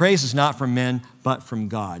 And his praise is not from men, but from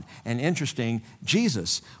God. And interesting,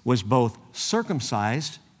 Jesus was both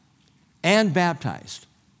circumcised and baptized.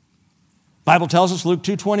 Bible tells us, Luke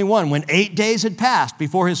 2:21, when 8 days had passed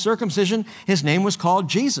before his circumcision, his name was called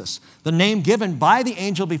Jesus, the name given by the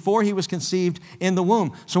angel before he was conceived in the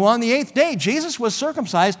womb. So on the 8th day, Jesus was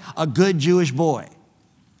circumcised, a good Jewish boy.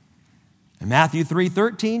 In Matthew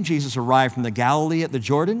 3:13, Jesus arrived from the Galilee at the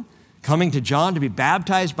Jordan, coming to John to be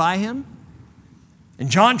baptized by him. And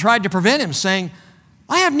John tried to prevent him, saying,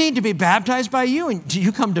 I have need to be baptized by you, and do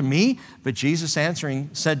you come to me? But Jesus answering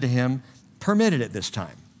said to him, permit it at this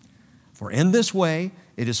time. For in this way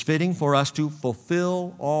it is fitting for us to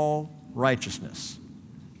fulfill all righteousness.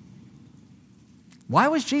 Why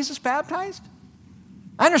was Jesus baptized?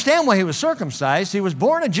 I understand why he was circumcised. He was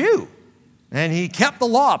born a Jew, and he kept the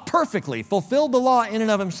law perfectly, fulfilled the law in and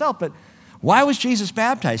of himself. But why was Jesus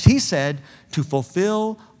baptized? He said, to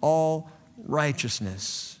fulfill all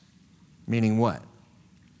righteousness. Meaning what?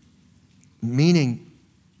 Meaning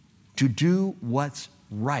to do what's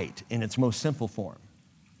right in its most simple form.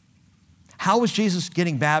 How was Jesus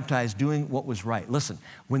getting baptized doing what was right? Listen,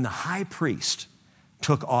 when the high priest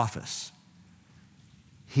took office,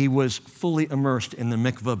 he was fully immersed in the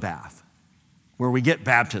mikveh bath, where we get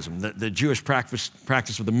baptism. The Jewish practice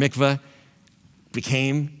of the mikveh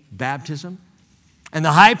became baptism. And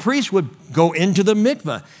the high priest would go into the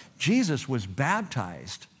mikveh. Jesus was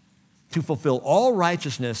baptized to fulfill all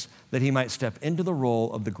righteousness that he might step into the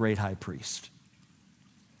role of the great high priest.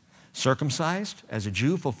 Circumcised as a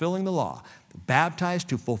Jew, fulfilling the law. Baptized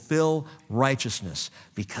to fulfill righteousness,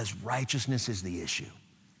 because righteousness is the issue.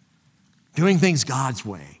 Doing things God's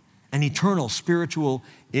way, an eternal spiritual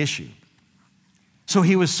issue. So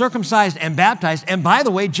he was circumcised and baptized. And by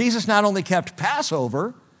the way, Jesus not only kept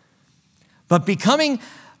Passover, but becoming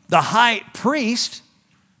the high priest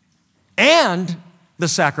and the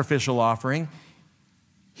sacrificial offering,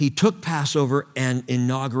 he took Passover and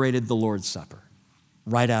inaugurated the Lord's Supper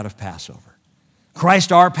right out of Passover.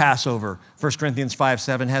 Christ our Passover, 1 Corinthians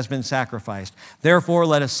 5:7, has been sacrificed. Therefore,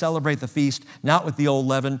 let us celebrate the feast, not with the old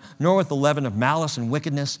leaven, nor with the leaven of malice and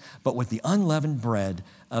wickedness, but with the unleavened bread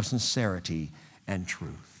of sincerity and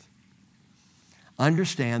truth.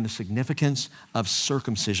 Understand the significance of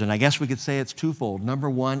circumcision. I guess we could say it's twofold. Number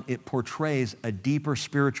one, it portrays a deeper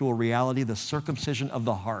spiritual reality, the circumcision of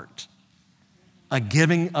the heart, a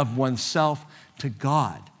giving of oneself to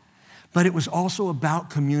God. But it was also about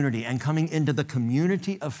community and coming into the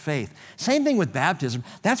community of faith. Same thing with baptism.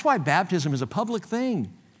 That's why baptism is a public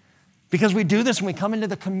thing, because we do this when we come into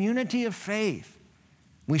the community of faith.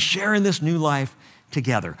 We share in this new life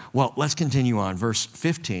together. Well, let's continue on. Verse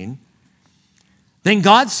 15. Then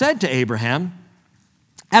God said to Abraham,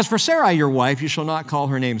 as for Sarai, your wife, you shall not call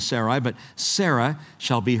her name Sarai, but Sarah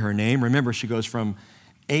shall be her name. Remember, she goes from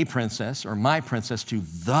a princess, or my princess, to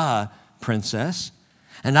the princess.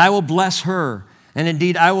 And I will bless her, and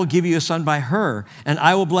indeed I will give you a son by her, and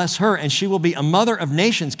I will bless her, and she will be a mother of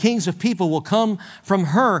nations. Kings of people will come from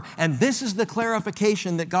her. And this is the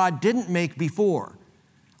clarification that God didn't make before.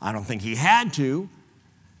 I don't think he had to,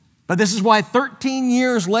 but this is why 13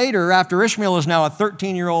 years later, after Ishmael is now a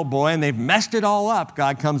 13-year-old boy and they've messed it all up,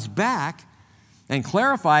 God comes back and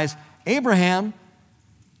clarifies, Abraham,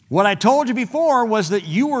 what I told you before was that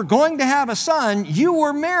you were going to have a son, you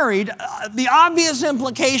were married, the obvious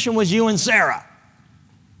implication was you and Sarah.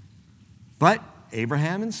 But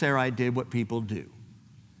Abraham and Sarai did what people do.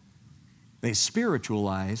 They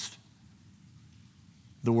spiritualized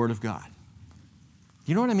the Word of God.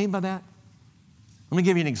 You know what I mean by that? Let me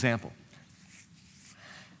give you an example.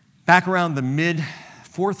 Back around the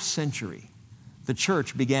mid-4th century, the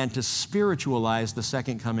church began to spiritualize the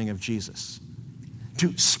second coming of Jesus,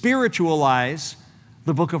 to spiritualize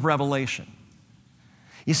the book of Revelation.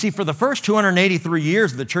 You see, for the first 283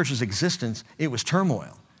 years of the church's existence, it was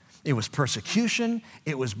turmoil. It was persecution,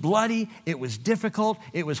 it was bloody, it was difficult,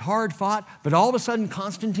 it was hard fought, but all of a sudden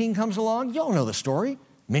Constantine comes along. You all know the story,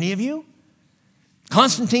 many of you.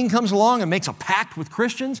 Constantine comes along and makes a pact with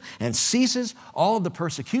Christians and ceases all of the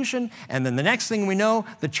persecution. And then the next thing we know,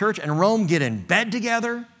 the church and Rome get in bed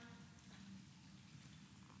together.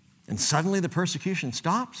 And suddenly the persecution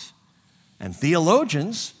stops. And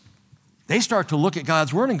theologians, they start to look at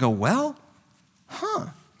God's word and go, well,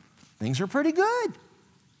 things are pretty good.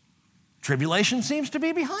 Tribulation seems to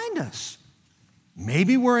be behind us.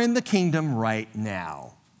 Maybe we're in the kingdom right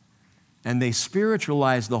now. And they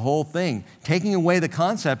spiritualize the whole thing, taking away the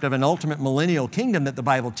concept of an ultimate millennial kingdom that the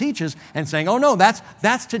Bible teaches and saying, oh no,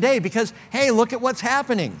 that's today because, hey, look at what's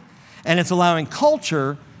happening. And it's allowing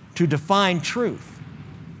culture to define truth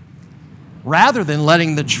rather than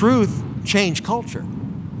letting the truth change culture.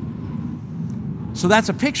 So that's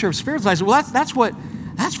a picture of spiritualizing. Well, that's what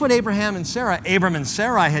Abram and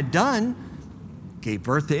Sarai had done. Gave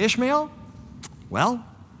birth to Ishmael. Well,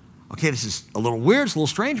 okay, this is a little weird, it's a little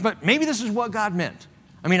strange, but maybe this is what God meant.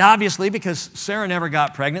 I mean, obviously, because Sarah never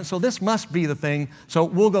got pregnant, so this must be the thing, so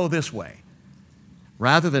we'll go this way.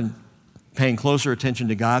 Rather than paying closer attention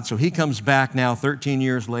to God, so he comes back now 13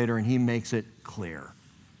 years later and he makes it clear.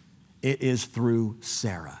 It is through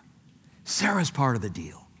Sarah. Sarah's part of the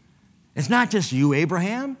deal. It's not just you,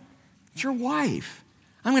 Abraham, it's your wife.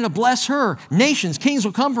 I'm going to bless her. Nations, kings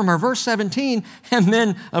will come from her. Verse 17. And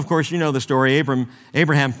then, of course, you know the story.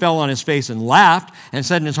 Abraham fell on his face and laughed and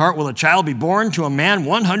said in his heart, will a child be born to a man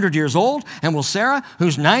 100 years old? And will Sarah,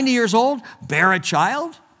 who's 90 years old, bear a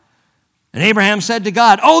child? And Abraham said to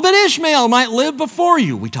God, oh, that Ishmael might live before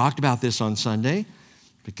you. We talked about this on Sunday.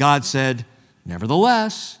 But God said,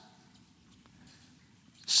 nevertheless,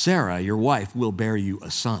 Sarah, your wife, will bear you a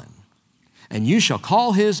son, and you shall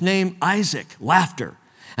call his name Isaac, laughter.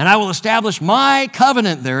 And I will establish my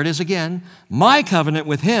covenant," there it is again, "my covenant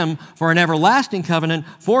with him for an everlasting covenant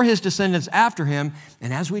for his descendants after him."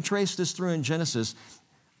 And as we trace this through in Genesis,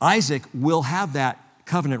 Isaac will have that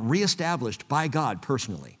covenant reestablished by God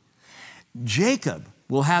personally. Jacob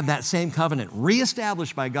will have that same covenant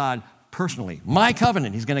reestablished by God personally. My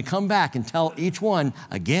covenant. He's going to come back and tell each one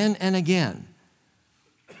again and again.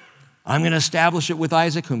 "I'm going to establish it with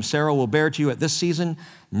Isaac, whom Sarah will bear to you at this season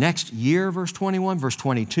next year," verse 21, verse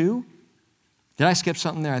 22. Did I skip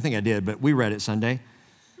something there? I think I did, but we read it Sunday.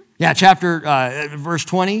 Yeah, verse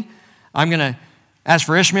 20. "As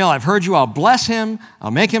for Ishmael, I've heard you, I'll bless him,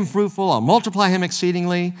 I'll make him fruitful, I'll multiply him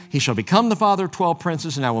exceedingly. He shall become the father of 12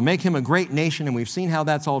 princes, and I will make him a great nation." And we've seen how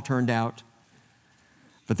that's all turned out.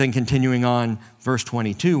 But then continuing on, verse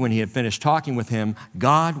 22, when he had finished talking with him,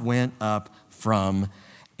 God went up from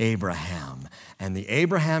Abraham. And the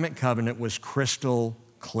Abrahamic covenant was crystal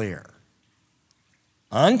clear.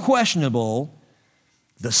 Unquestionable,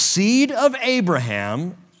 the seed of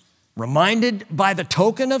Abraham, reminded by the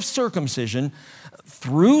token of circumcision,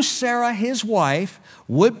 through Sarah, his wife,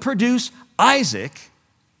 would produce Isaac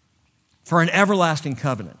for an everlasting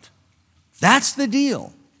covenant. That's the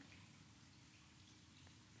deal.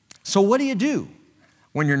 So what do you do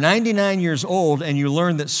when you're 99 years old and you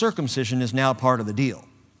learn that circumcision is now part of the deal?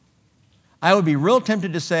 I would be real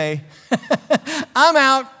tempted to say, "I'm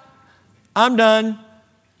out, I'm done.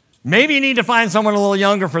 Maybe you need to find someone a little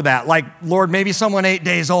younger for that. Like, Lord, maybe someone 8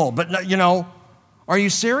 days old. But, are you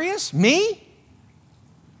serious? Me?"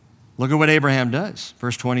 Look at what Abraham does.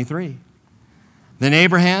 Verse 23. "Then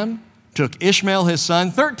Abraham took Ishmael his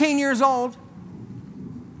son, 13 years old.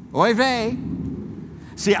 Oy vey."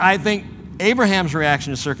 See, I think Abraham's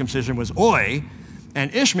reaction to circumcision was oy,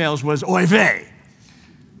 and Ishmael's was oy vey.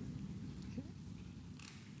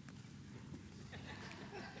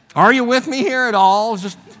 Are you with me here at all?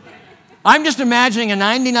 I'm just imagining a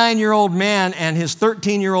 99-year-old man and his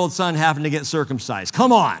 13-year-old son having to get circumcised.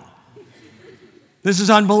 Come on. This is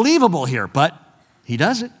unbelievable here, but he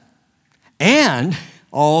does it. "And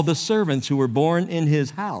all the servants who were born in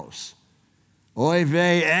his house." Oy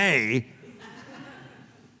vey,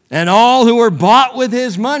 "And all who were bought with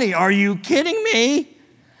his money." Are you kidding me?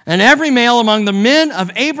 "And every male among the men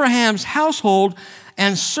of Abraham's household,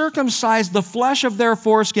 and circumcised the flesh of their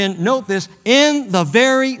foreskin," note this, "in the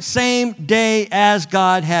very same day as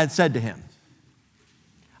God had said to him."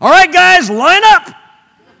 All right, guys, line up.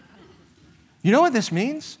 You know what this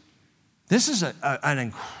means? This is an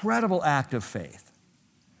incredible act of faith.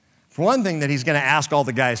 For one thing, that he's going to ask all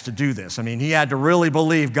the guys to do this. I mean, he had to really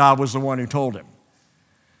believe God was the one who told him.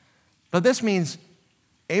 But this means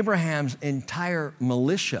Abraham's entire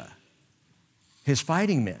militia, his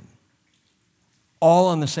fighting men, all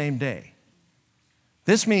on the same day.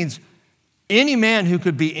 This means any man who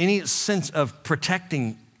could be any sense of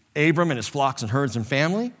protecting Abram and his flocks and herds and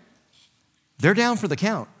family, they're down for the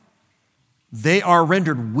count. They are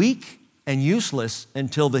rendered weak and useless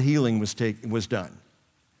until the healing was done.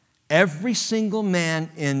 Every single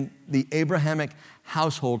man in the Abrahamic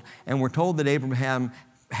household, and we're told that Abraham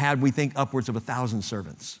had, we think, upwards of 1,000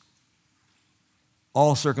 servants,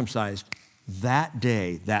 all circumcised that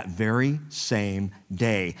day, that very same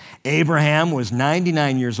day. Abraham was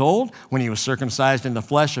 99 years old when he was circumcised in the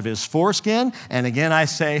flesh of his foreskin. And again, I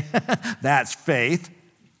say, that's faith.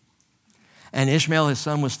 And Ishmael, his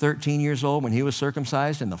son, was 13 years old when he was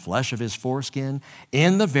circumcised in the flesh of his foreskin.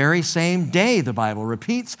 In the very same day, the Bible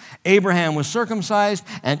repeats, Abraham was circumcised,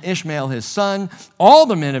 and Ishmael, his son, all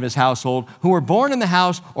the men of his household who were born in the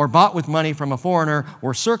house or bought with money from a foreigner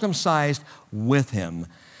were circumcised with him.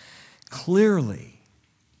 Clearly,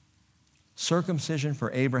 circumcision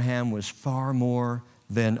for Abraham was far more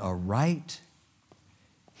than a rite.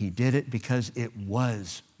 He did it because it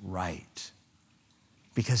was right,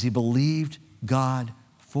 because he believed God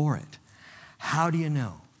for it. How do you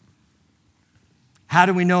know? How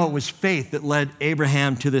do we know it was faith that led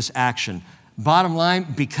Abraham to this action? Bottom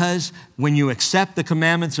line, because when you accept the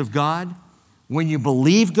commandments of God, when you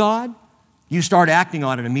believe God, you start acting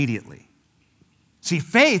on it immediately. See,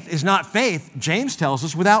 faith is not faith, James tells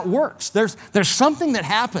us, without works. There's something that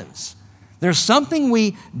happens. There's something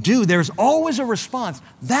we do. There's always a response.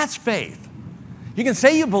 That's faith. You can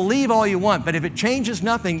say you believe all you want, but if it changes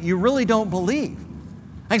nothing, you really don't believe.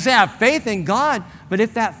 I can say I have faith in God, but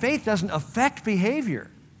if that faith doesn't affect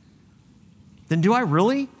behavior, then do I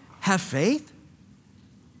really have faith?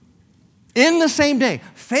 In the same day,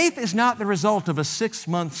 faith is not the result of a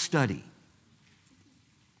 6-month study.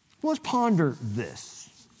 Let's ponder this.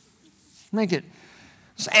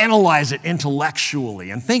 Let's analyze it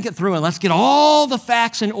intellectually and think it through, and let's get all the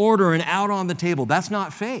facts in order and out on the table. That's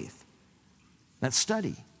not faith. That's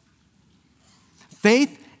study.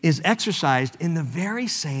 Faith is exercised in the very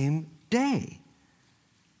same day.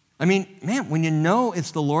 I mean, man, when you know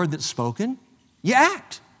it's the Lord that's spoken, you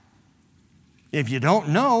act. If you don't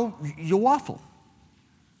know, you waffle.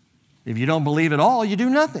 If you don't believe at all, you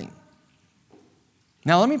do nothing.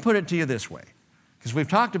 Now, let me put it to you this way, because we've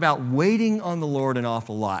talked about waiting on the Lord an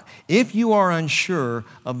awful lot. If you are unsure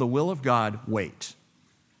of the will of God, wait.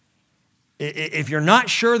 If you're not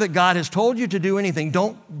sure that God has told you to do anything,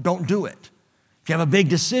 don't do it. If you have a big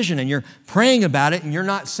decision and you're praying about it and you're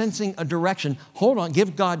not sensing a direction, hold on,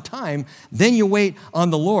 give God time, then you wait on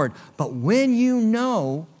the Lord. But when you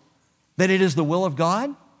know that it is the will of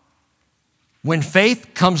God, when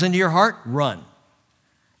faith comes into your heart, run.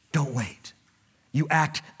 Don't wait. You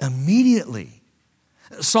act immediately.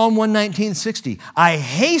 Psalm 119:60, I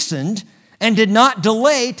hastened and did not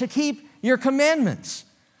delay to keep your commandments.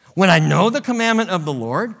 When I know the commandment of the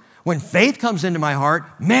Lord, when faith comes into my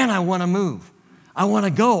heart, man, I want to move. I want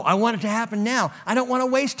to go. I want it to happen now. I don't want to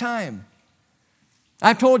waste time.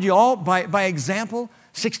 I've told you all by example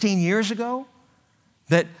 16 years ago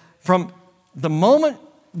that from the moment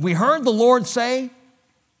we heard the Lord say,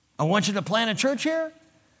 I want you to plant a church here,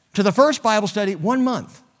 to the first Bible study, 1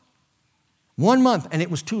 month. 1 month, and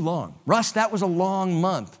it was too long. Russ, that was a long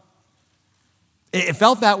month. It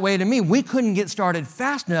felt that way to me. We couldn't get started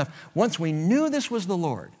fast enough once we knew this was the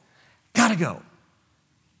Lord. Gotta go.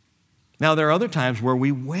 Now, there are other times where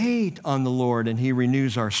we wait on the Lord and He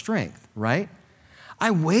renews our strength, right?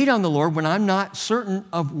 I wait on the Lord when I'm not certain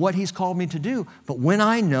of what He's called me to do. But when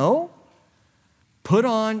I know, put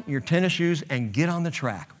on your tennis shoes and get on the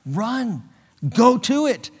track. Run. Go to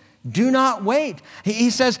it. Do not wait.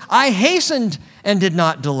 He says, I hastened and did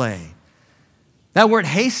not delay. That word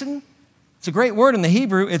hasten, it's a great word in the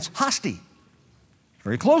Hebrew. It's hasti.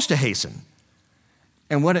 Very close to hasten.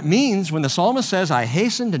 And what it means when the psalmist says, I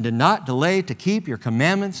hastened and did not delay to keep your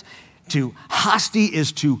commandments, to hasti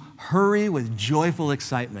is to hurry with joyful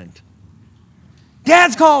excitement.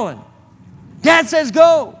 Dad's calling. Dad says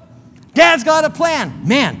go. Dad's got a plan.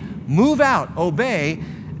 Man, move out, obey,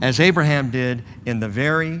 as Abraham did in the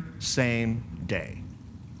very same day.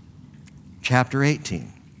 Chapter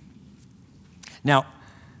 18. Now,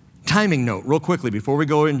 timing note, real quickly, before we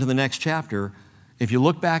go into the next chapter, if you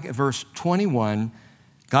look back at verse 21,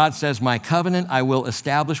 God says, my covenant I will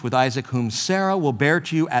establish with Isaac, whom Sarah will bear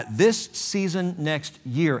to you at this season next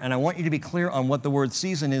year. And I want you to be clear on what the word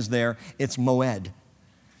season is there. It's moed.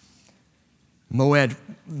 Moed,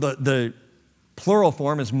 the plural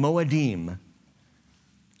form is moedim,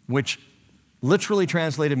 which literally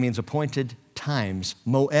translated means appointed times.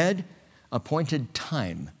 Moed, appointed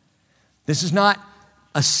time. This is not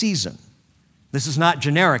a season. This is not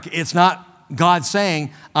generic. It's not God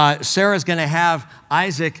saying, Sarah's going to have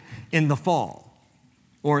Isaac in the fall,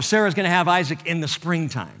 or Sarah's going to have Isaac in the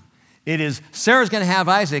springtime. It is, Sarah's going to have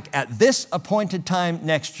Isaac at this appointed time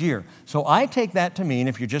next year. So I take that to mean,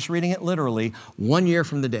 if you're just reading it literally, 1 year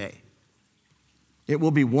from the day. It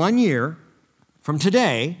will be 1 year from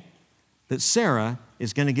today that Sarah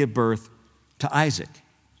is going to give birth to Isaac.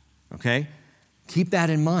 Okay? Keep that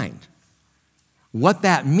in mind. What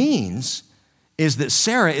that means is that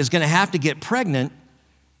Sarah is going to have to get pregnant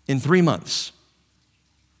in 3 months,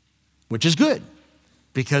 which is good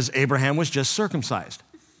because Abraham was just circumcised.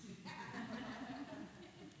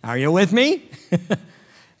 Are you with me?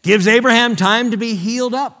 Gives Abraham time to be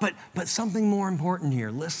healed up, but something more important here.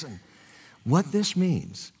 Listen, what this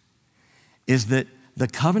means is that the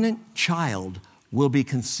covenant child will be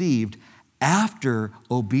conceived after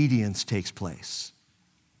obedience takes place.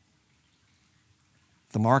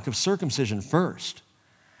 The mark of circumcision first.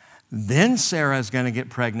 Then Sarah is going to get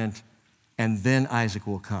pregnant, and then Isaac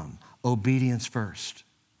will come. Obedience first.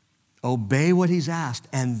 Obey what he's asked,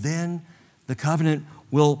 and then the covenant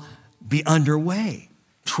will be underway.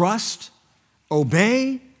 Trust,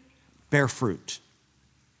 obey, bear fruit.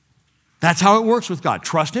 That's how it works with God.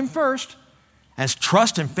 Trust Him first. As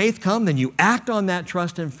trust and faith come, then you act on that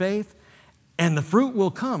trust and faith, and the fruit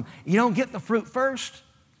will come. You don't get the fruit first.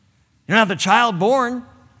 You don't have the child born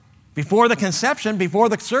before the conception, before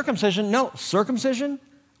the circumcision. No, circumcision,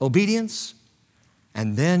 obedience,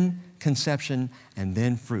 and then conception, and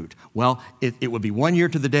then fruit. Well, it would be 1 year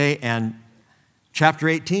to the day, and chapter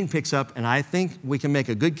 18 picks up, and I think we can make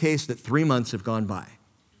a good case that 3 months have gone by.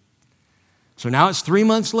 So now it's 3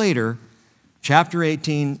 months later, chapter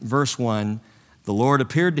 18, verse 1, the Lord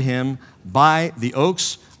appeared to him by the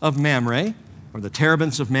oaks of Mamre, or the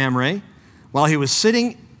terebinths of Mamre, while he was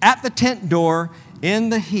sitting at the tent door in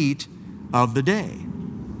the heat of the day.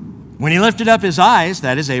 When he lifted up his eyes,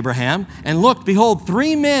 that is Abraham, and looked, behold,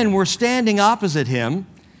 3 men were standing opposite him.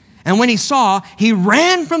 And when he saw, he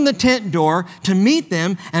ran from the tent door to meet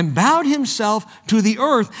them and bowed himself to the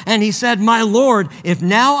earth. And he said, my Lord, if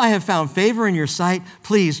now I have found favor in your sight,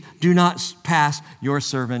 please do not pass your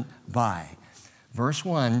servant by. Verse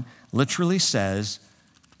 1 literally says,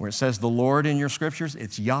 where it says the Lord in your scriptures,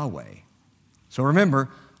 it's Yahweh. So remember,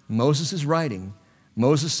 Moses is writing.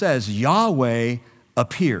 Moses says, Yahweh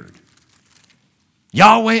appeared.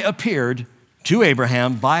 Yahweh appeared to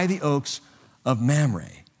Abraham by the oaks of Mamre.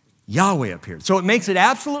 Yahweh appeared. So it makes it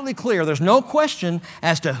absolutely clear, there's no question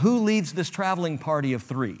as to who leads this traveling party of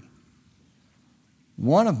 3.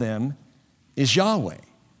 One of them is Yahweh,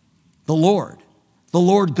 the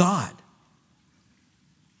Lord God.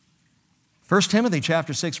 1 Timothy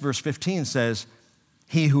chapter 6, verse 15 says,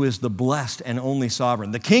 he who is the blessed and only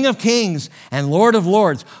sovereign, the King of kings and Lord of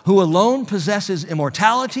lords, who alone possesses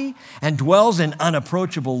immortality and dwells in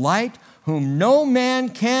unapproachable light, whom no man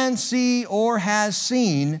can see or has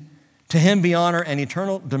seen, to him be honor and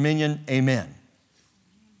eternal dominion. Amen.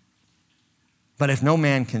 But if no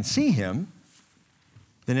man can see him,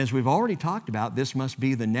 then as we've already talked about, this must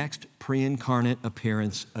be the next pre-incarnate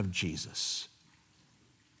appearance of Jesus.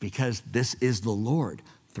 Because this is the Lord.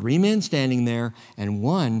 3 men standing there, and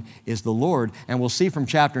one is the Lord. And we'll see from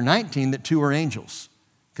chapter 19 that 2 are angels,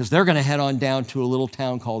 because they're going to head on down to a little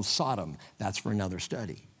town called Sodom. That's for another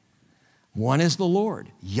study. One is the Lord.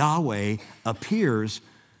 Yahweh appears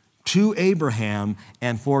to Abraham,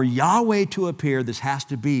 and for Yahweh to appear, this has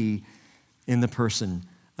to be in the person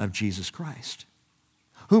of Jesus Christ,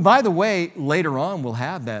 who, by the way, later on will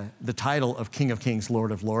have the title of King of Kings,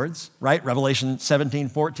 Lord of Lords, right? Revelation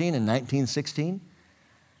 17:14 and 19:16.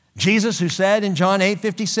 Jesus, who said in John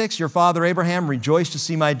 8:56, your father Abraham rejoiced to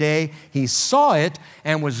see my day. He saw it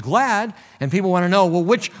and was glad. And people want to know, well,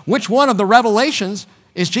 which one of the revelations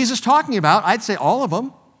is Jesus talking about? I'd say all of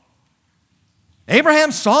them.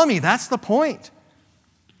 Abraham saw me. That's the point.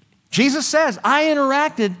 Jesus says, I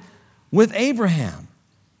interacted with Abraham.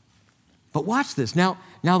 But watch this. Now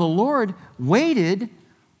the Lord waited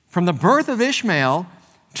from the birth of Ishmael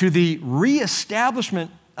to the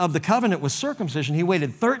reestablishment of the covenant with circumcision. He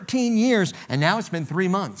waited 13 years, and now it's been 3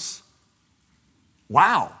 months.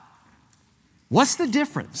 Wow. What's the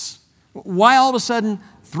difference? Why all of a sudden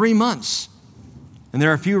 3 months? And there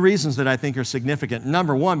are a few reasons that I think are significant.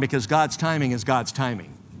 Number one, because God's timing is God's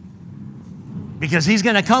timing. Because he's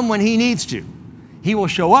going to come when he needs to. He will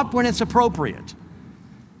show up when it's appropriate.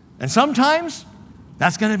 And sometimes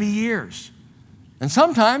that's going to be years. And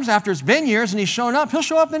sometimes after it's been years and he's shown up, he'll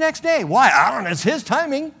show up the next day. Why? I don't know. It's his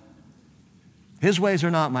timing. His ways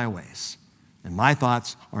are not my ways. And my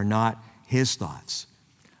thoughts are not his thoughts.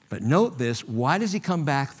 But note this, why does he come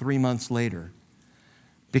back 3 months later?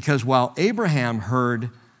 Because while Abraham heard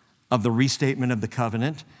of the restatement of the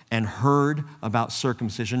covenant and heard about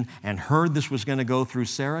circumcision and heard this was going to go through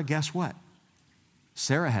Sarah, guess what?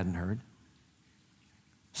 Sarah hadn't heard.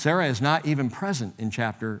 Sarah is not even present in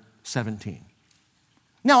chapter 17.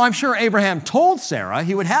 Now, I'm sure Abraham told Sarah,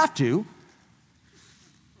 he would have to,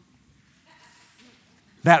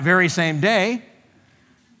 that very same day,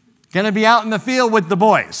 going to be out in the field with the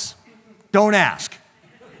boys. Don't ask.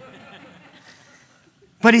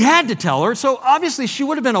 But he had to tell her, so obviously she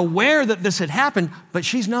would have been aware that this had happened, but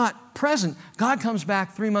she's not present. God comes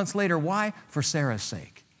back 3 months later. Why? For Sarah's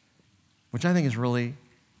sake, which I think is really,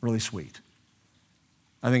 really sweet.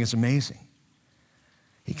 I think it's amazing.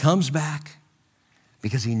 He comes back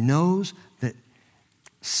because he knows that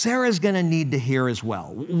Sarah's going to need to hear as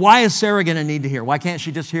well. Why is Sarah going to need to hear? Why can't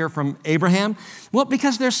she just hear from Abraham? Well,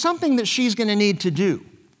 because there's something that she's going to need to do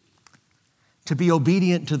to be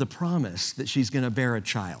obedient to the promise that she's going to bear a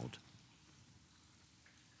child.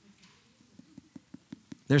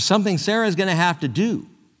 There's something Sarah's going to have to do.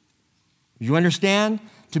 You understand?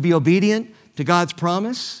 To be obedient to God's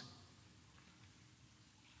promise?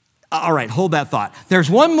 All right, hold that thought. There's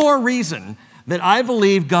one more reason that I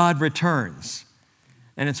believe God returns.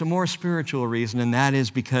 And it's a more spiritual reason, and that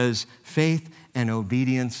is because faith and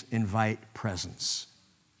obedience invite presence.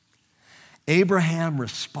 Abraham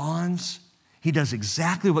responds. He does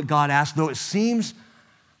exactly what God asked, though it seems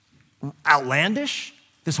outlandish,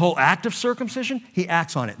 this whole act of circumcision, he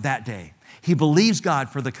acts on it that day. He believes God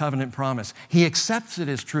for the covenant promise. He accepts it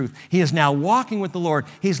as truth. He is now walking with the Lord.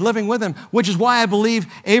 He's living with him, which is why I believe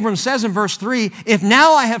Abram says in verse 3, if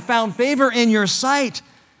now I have found favor in your sight,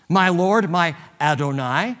 my Lord, my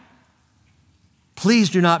Adonai, please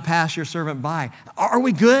do not pass your servant by. Are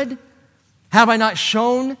we good? Have I not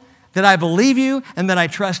shown that I believe you and that I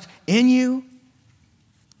trust in you?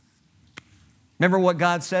 Remember what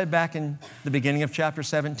God said back in the beginning of chapter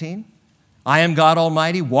 17? I am God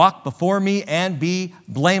Almighty, walk before me and be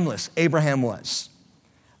blameless. Abraham was.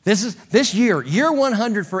 This year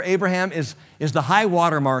 100 for Abraham is the high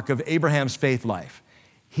watermark of Abraham's faith life.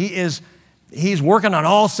 He's working on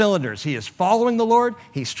all cylinders. He is following the Lord.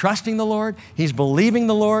 He's trusting the Lord. He's believing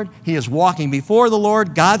the Lord. He is walking before the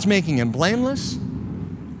Lord. God's making him blameless.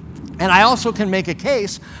 And I also can make a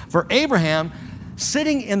case for Abraham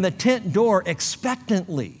sitting in the tent door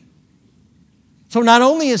expectantly. So not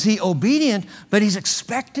only is he obedient, but he's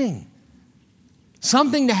expecting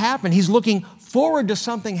something to happen. He's looking forward to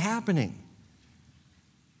something happening.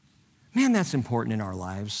 Man, that's important in our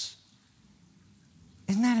lives.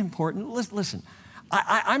 Isn't that important? Listen,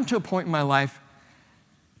 I'm to a point in my life,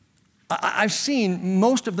 I've seen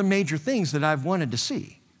most of the major things that I've wanted to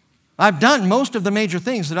see. I've done most of the major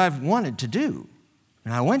things that I've wanted to do.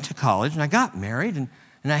 And I went to college, and I got married, and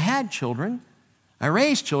I had children. I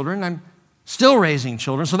raised children. I'm still raising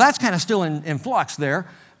children, so that's kind of still in flux there.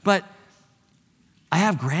 But I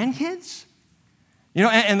have grandkids. You know,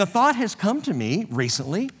 and the thought has come to me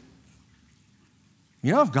recently,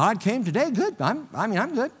 you know, if God came today, good. I'm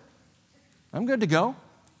good. I'm good to go.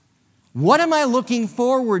 What am I looking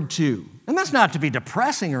forward to? And that's not to be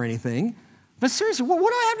depressing or anything, but seriously, what do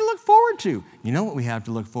I have to look forward to? You know what we have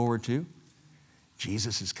to look forward to?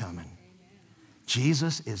 Jesus is coming. Amen.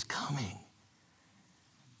 Jesus is coming.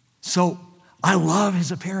 So I love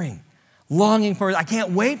his appearing, longing for it. I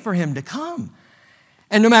can't wait for him to come.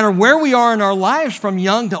 And no matter where we are in our lives, from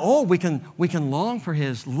young to old, we can long for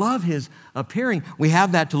love his appearing. We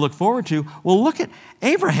have that to look forward to. Well, look at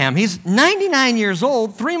Abraham. He's 99 years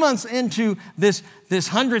old, 3 months into this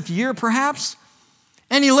 100th year perhaps,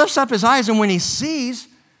 and he lifts up his eyes, and when he sees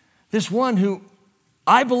this one who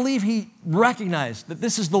I believe he recognized that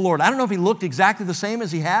this is the Lord. I don't know if he looked exactly the same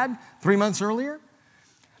as he had 3 months earlier,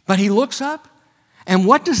 but he looks up, and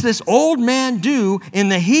what does this old man do in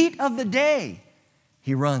the heat of the day?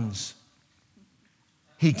 He runs.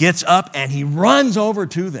 He gets up and he runs over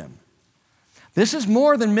to them. This is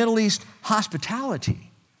more than Middle East hospitality.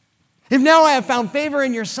 If now I have found favor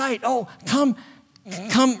in your sight, oh, come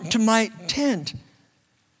to my tent.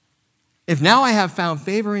 If now I have found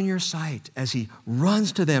favor in your sight, as he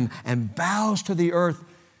runs to them and bows to the earth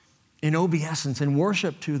in obeisance and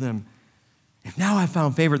worship to them, if now I've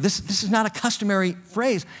found favor, this is not a customary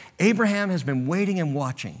phrase. Abraham has been waiting and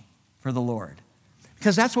watching for the Lord.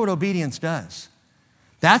 Because that's what obedience does.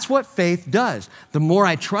 That's what faith does. The more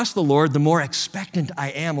I trust the Lord, the more expectant I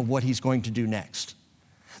am of what he's going to do next.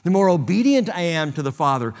 The more obedient I am to the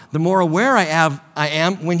Father, the more aware I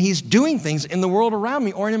am when he's doing things in the world around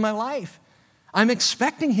me or in my life. I'm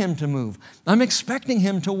expecting him to move. I'm expecting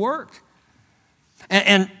him to work.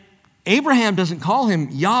 And Abraham doesn't call him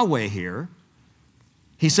Yahweh here.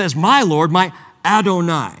 He says, my Lord, my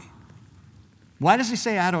Adonai. Why does he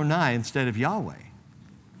say Adonai instead of Yahweh?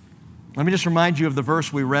 Let me just remind you of the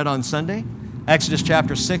verse we read on Sunday, Exodus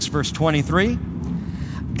chapter 6, verse 23.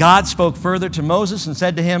 God spoke further to Moses and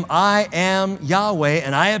said to him, I am Yahweh,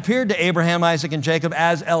 and I appeared to Abraham, Isaac, and Jacob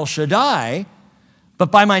as El Shaddai,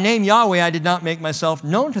 but by my name Yahweh I did not make myself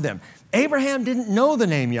known to them. Abraham didn't know the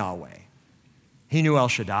name Yahweh. He knew El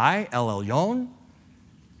Shaddai, El Elyon.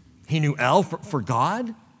 He knew El for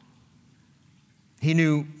God. He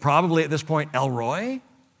knew probably at this point El Roy.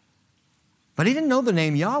 But he didn't know the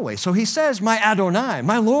name Yahweh. So he says, my Adonai,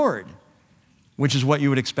 my Lord, which is what you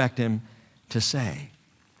would expect him to say.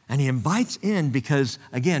 And he invites in because,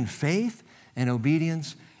 again, faith and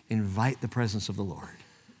obedience invite the presence of the Lord.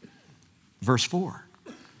 Verse 4,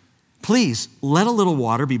 please let a little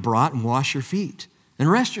water be brought and wash your feet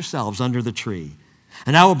and rest yourselves under the tree.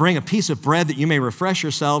 And I will bring a piece of bread that you may refresh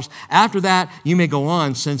yourselves. After that, you may go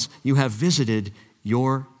on, since you have visited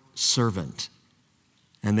your servant.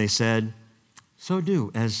 And they said, so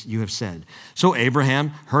do as you have said. So Abraham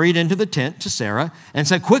hurried into the tent to Sarah and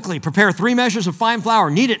said, quickly, prepare 3 measures of fine flour,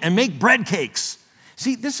 knead it, and make bread cakes.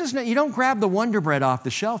 See, you don't grab the Wonder Bread off the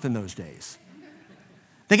shelf in those days.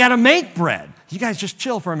 They got to make bread. You guys just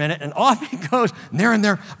chill for a minute, and off he goes. And they're in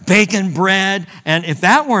there baking bread. And if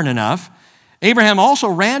that weren't enough, Abraham also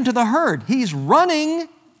ran to the herd. He's running,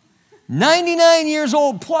 99 years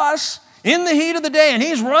old plus, in the heat of the day, and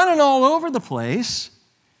he's running all over the place.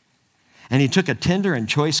 And he took a tender and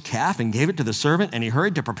choice calf and gave it to the servant, and he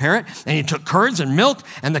hurried to prepare it. And he took curds and milk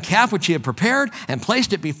and the calf which he had prepared and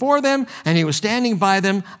placed it before them, and he was standing by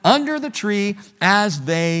them under the tree as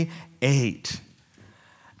they ate.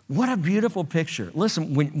 What a beautiful picture.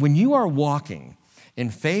 Listen, when you are walking in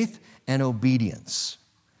faith and obedience,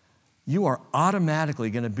 you are automatically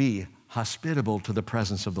going to be hospitable to the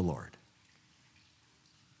presence of the Lord.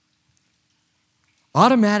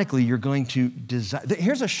 automatically you're going to desire.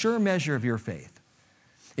 Here's a sure measure of your faith.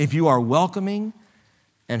 If you are welcoming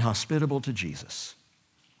and hospitable to Jesus,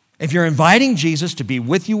 if you're inviting Jesus to be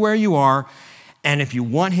with you where you are, and if you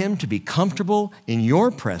want him to be comfortable in your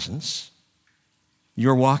presence,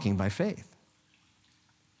 you're walking by faith.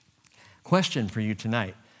 Question for you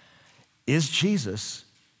tonight: is Jesus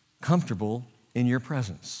comfortable in your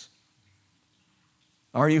presence?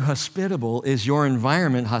 Are you hospitable? Is your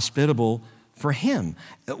environment hospitable for him?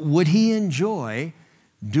 Would he enjoy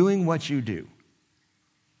doing what you do?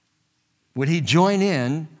 Would he join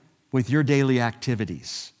in with your daily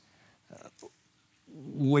activities?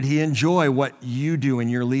 Would he enjoy what you do in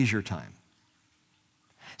your leisure time?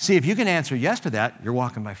 See, if you can answer yes to that, you're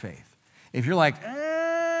walking by faith. If you're like,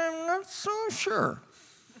 I'm not so sure,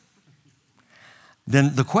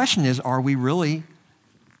 then the question is, are we really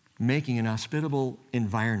making an hospitable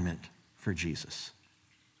environment for Jesus?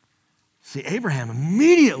 See, Abraham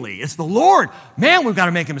immediately, it's the Lord. Man, we've got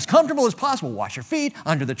to make him as comfortable as possible. Wash your feet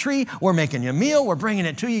under the tree. We're making you a meal. We're bringing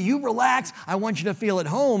it to you. You relax. I want you to feel at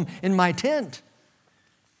home in my tent.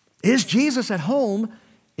 Is Jesus at home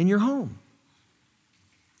in your home,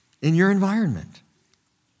 in your environment?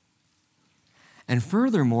 And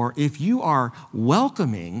furthermore, if you are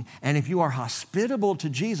welcoming and if you are hospitable to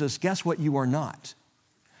Jesus, guess what you are not?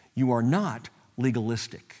 You are not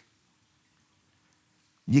legalistic.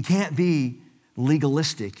 You can't be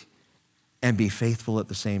legalistic and be faithful at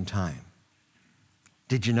the same time.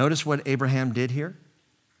 Did you notice what Abraham did here?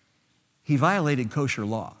 He violated kosher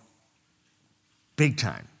law. Big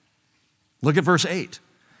time. Look at verse 8.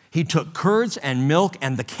 He took curds and milk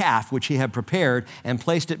and the calf which he had prepared and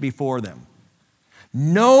placed it before them.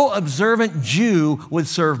 No observant Jew would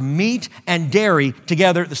serve meat and dairy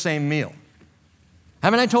together at the same meal.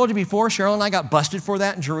 Haven't I told you before, Cheryl and I got busted for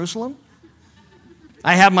that in Jerusalem?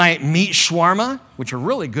 I have my meat shawarma, which are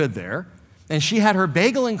really good there, and she had her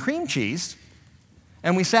bagel and cream cheese,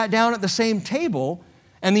 and we sat down at the same table,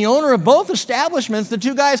 and the owner of both establishments, the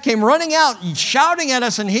two guys came running out, shouting at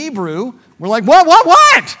us in Hebrew. We're like,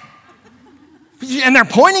 what? And they're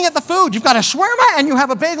pointing at the food. You've got a shawarma, and you have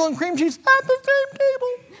a bagel and cream cheese at the same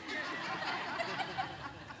table.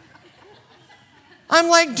 I'm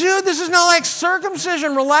like, dude, this is not like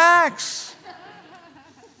circumcision. Relax.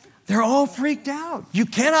 They're all freaked out. You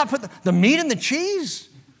cannot put the meat and the cheese,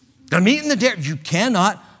 the meat and the dairy, you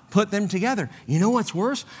cannot put them together. You know what's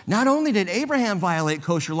worse? Not only did Abraham violate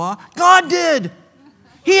kosher law, God did.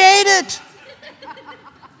 He ate it.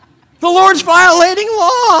 The Lord's violating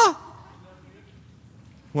law.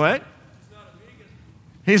 What?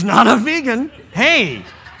 He's not a vegan. Hey,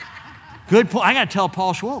 good point. I got to tell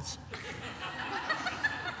Paul Schwartz.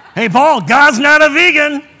 Hey, Paul, God's not a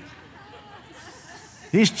vegan.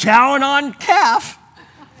 He's chowing on calf.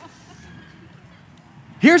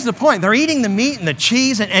 Here's the point. They're eating the meat and the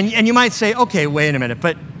cheese, and you might say, okay, wait a minute,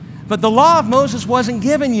 but the law of Moses wasn't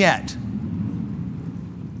given yet.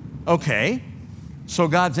 Okay, so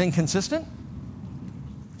God's inconsistent?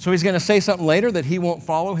 So he's going to say something later that he won't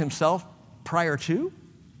follow himself prior to?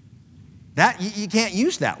 That you can't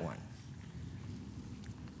use that one.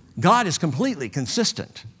 God is completely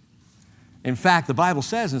consistent. In fact, the Bible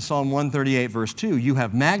says in Psalm 138, verse 2, you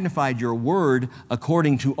have magnified your word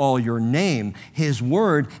according to all your name. His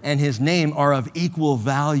word and his name are of equal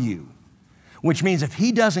value, which means if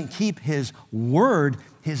he doesn't keep his word,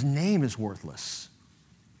 his name is worthless.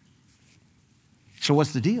 So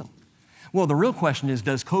what's the deal? Well, the real question is,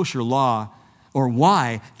 does kosher law, or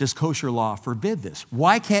why does kosher law forbid this?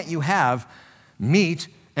 Why can't you have meat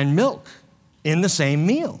and milk in the same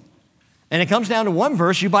meal? And it comes down to one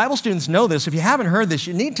verse. You Bible students know this. If you haven't heard this,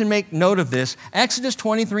 you need to make note of this. Exodus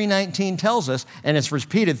 23:19 tells us, and it's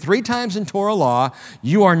repeated 3 times in Torah law,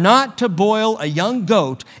 you are not to boil a young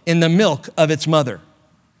goat in the milk of its mother.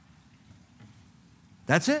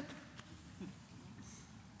 That's it.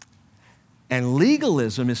 And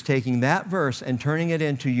legalism is taking that verse and turning it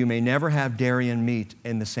into you may never have dairy and meat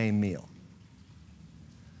in the same meal.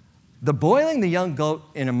 The boiling the young goat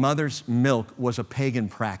in a mother's milk was a pagan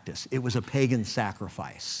practice. It was a pagan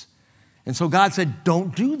sacrifice. And so God said,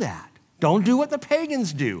 don't do that. Don't do what the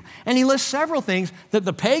pagans do. And he lists several things that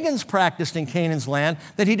the pagans practiced in Canaan's land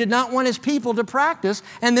that he did not want his people to practice,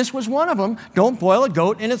 and this was one of them. Don't boil a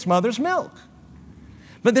goat in its mother's milk.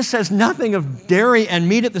 But this says nothing of dairy and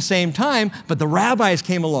meat at the same time, but the rabbis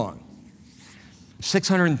came along.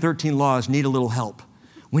 613 laws need a little help.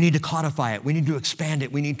 We need to codify it. We need to expand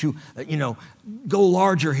it. We need to, go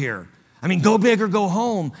larger here. Go big or go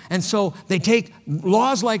home. And so they take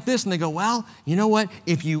laws like this and they go, well, you know what?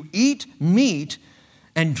 If you eat meat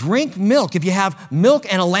and drink milk, if you have milk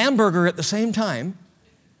and a lamb burger at the same time,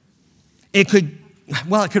 it could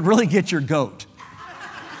really get your goat.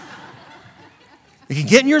 It can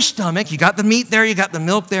get in your stomach, you got the meat there, you got the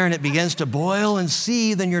milk there, and it begins to boil and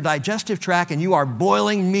seethe in your digestive tract, and you are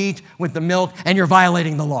boiling meat with the milk, and you're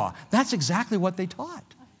violating the law. That's exactly what they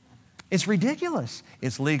taught. It's ridiculous.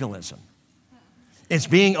 It's legalism. It's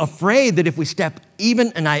being afraid that if we step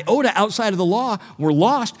even an iota outside of the law, we're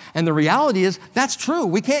lost, and the reality is that's true.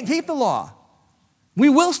 We can't keep the law. We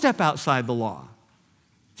will step outside the law.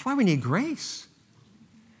 That's why we need grace.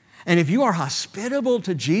 And if you are hospitable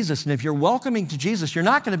to Jesus, and if you're welcoming to Jesus, you're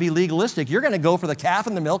not going to be legalistic. You're going to go for the calf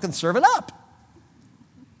and the milk and serve it up.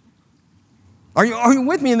 Are you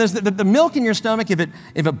with me in this? The milk in your stomach, if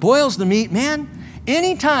it boils the meat, man,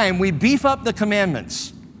 anytime we beef up the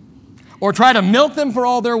commandments or try to milk them for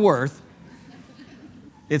all they're worth,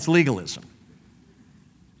 it's legalism.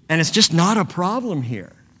 And it's just not a problem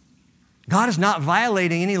here. God is not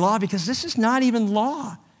violating any law because this is not even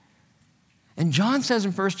law. And John says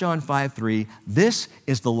in 1 John 5:3, this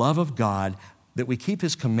is the love of God, that we keep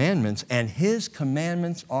his commandments, and his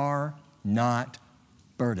commandments are not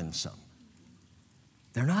burdensome.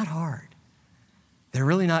 They're not hard. They're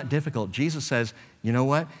really not difficult. Jesus says, you know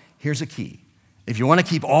what? Here's a key. If you want to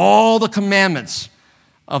keep all the commandments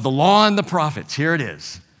of the law and the prophets, here it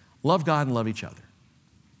is. Love God and love each other.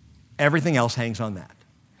 Everything else hangs on that.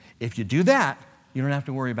 If you do that, you don't have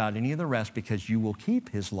to worry about any of the rest because you will keep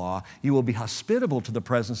his law. You will be hospitable to the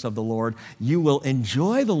presence of the Lord. You will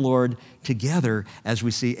enjoy the Lord together as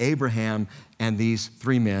we see Abraham and these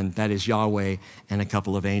three men, that is Yahweh and a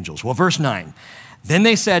couple of angels. Well, verse 9, then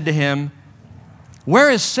they said to him,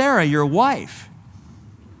 where is Sarah, your wife?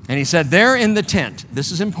 And he said, there in the tent.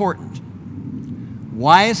 This is important.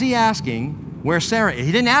 Why is he asking where's Sarah?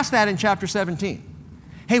 He didn't ask that in chapter 17.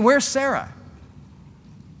 Hey, where's Sarah?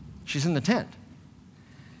 She's in the tent.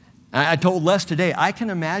 I told Les today, I can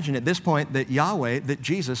imagine at this point that Yahweh, that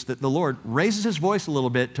Jesus, that the Lord raises his voice a little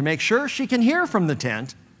bit to make sure she can hear from the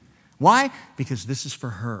tent. Why? Because this is for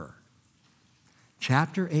her.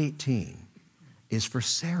 Chapter 18 is for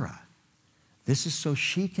Sarah. This is so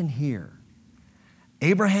she can hear.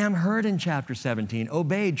 Abraham heard in chapter 17,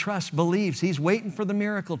 obeyed, trusts, believes. He's waiting for the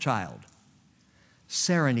miracle child.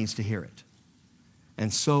 Sarah needs to hear it.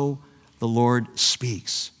 And so the Lord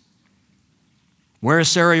speaks. Where is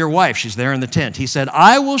Sarah, your wife? She's there in the tent. He said,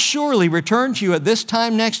 I will surely return to you at this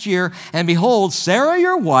time next year, and behold, Sarah,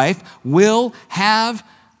 your wife, will have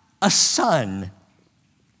a son.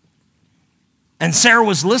 And Sarah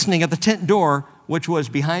was listening at the tent door, which was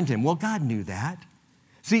behind him. Well, God knew that.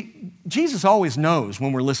 See, Jesus always knows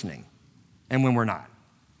when we're listening and when we're not.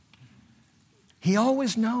 He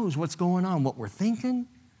always knows what's going on, what we're thinking.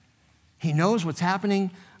 He knows what's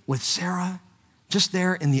happening with Sarah just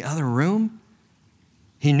there in the other room.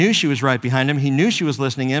 He knew she was right behind him. He knew she was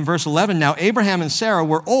listening in. Verse 11, now Abraham and Sarah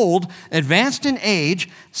were old, advanced in age.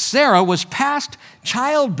 Sarah was past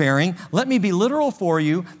childbearing. Let me be literal for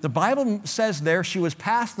you. The Bible says there she was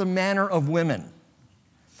past the manner of women,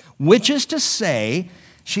 which is to say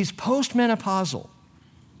she's postmenopausal.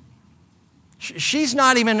 She's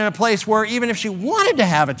not even in a place where even if she wanted to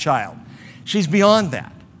have a child, she's beyond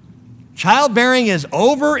that. Childbearing is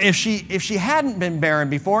over if she hadn't been barren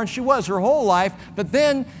before, and she was her whole life, but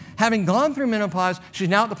then having gone through menopause, she's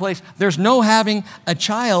now at the place, there's no having a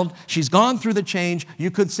child. She's gone through the change.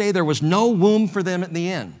 You could say there was no womb for them at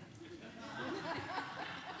the end.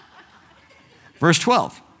 Verse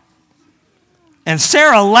 12. And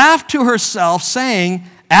Sarah laughed to herself, saying,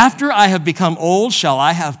 after I have become old, shall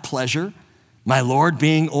I have pleasure, my Lord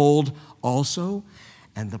being old also?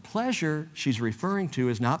 And the pleasure she's referring to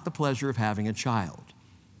is not the pleasure of having a child.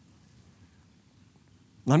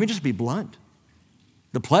 Let me just be blunt.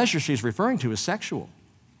 The pleasure she's referring to is sexual.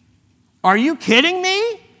 Are you kidding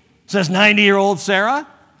me? Says 90-year-old Sarah.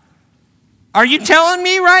 Are you telling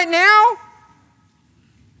me right now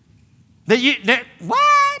that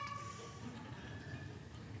what?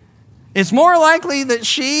 It's more likely that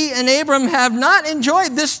she and Abram have not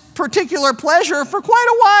enjoyed this particular pleasure for quite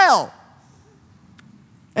a while.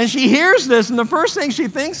 And she hears this, and the first thing she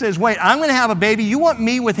thinks is, wait, I'm going to have a baby. You want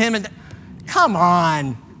me with him? And come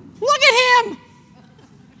on. Look at him.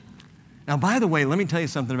 Now, by the way, let me tell you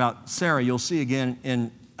something about Sarah. You'll see again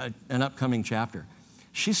in an upcoming chapter.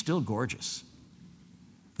 She's still gorgeous.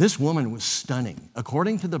 This woman was stunning.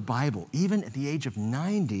 According to the Bible, even at the age of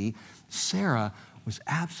 90, Sarah was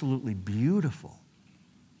absolutely beautiful.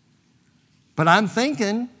 But I'm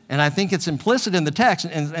thinking, and I think it's implicit in the text,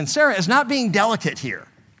 and Sarah is not being delicate here.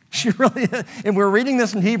 She really, if we're reading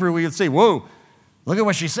this in Hebrew, we would say, whoa, look at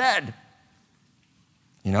what she said.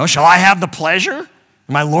 Shall I have the pleasure?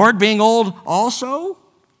 My Lord being old also?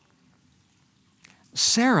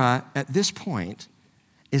 Sarah, at this point,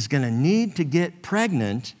 is going to need to get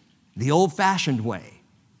pregnant the old-fashioned way.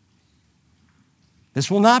 This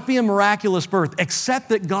will not be a miraculous birth, except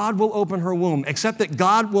that God will open her womb, except that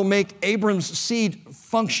God will make Abram's seed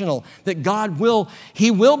functional, that He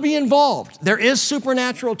will be involved. There is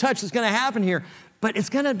supernatural touch that's going to happen here, but it's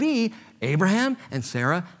going to be Abraham and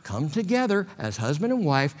Sarah come together as husband and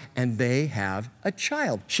wife, and they have a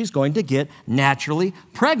child. She's going to get naturally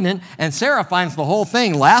pregnant, and Sarah finds the whole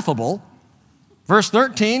thing laughable. Verse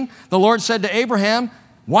 13, the Lord said to Abraham,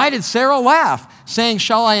 "Why did Sarah laugh, saying,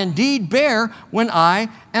 'Shall I indeed bear when I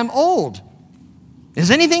am old?'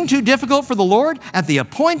 Is anything too difficult for the Lord? At the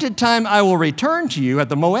appointed time I will return to you," at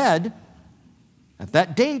the moed, at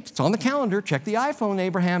that date. It's on the calendar. Check the iPhone,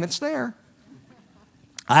 Abraham. It's there.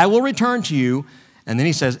 "I will return to you." And then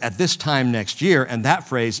he says, "at this time next year," and that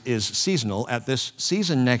phrase is seasonal, "at this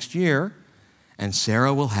season next year, and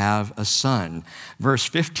Sarah will have a son." Verse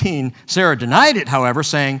 15, Sarah denied it, however,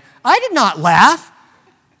 saying, "I did not laugh,"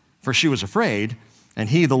 for she was afraid. And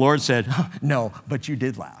he, the Lord, said, "No, but you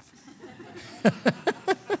did laugh."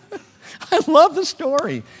 I love the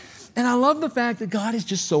story. And I love the fact that God is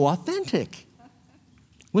just so authentic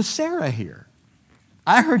with Sarah here.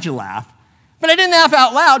 "I heard you laugh, but I didn't laugh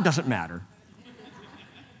out loud." Doesn't matter.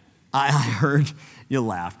 I heard you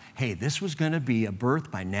laugh. Hey, this was going to be a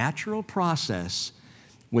birth by natural process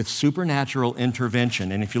with supernatural intervention.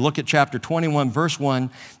 And if you look at chapter 21, verse 1,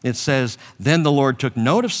 it says, "Then the Lord took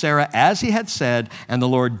note of Sarah as he had said, and the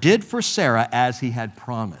Lord did for Sarah as he had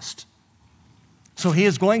promised." So he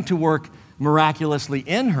is going to work miraculously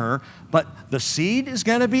in her, but the seed is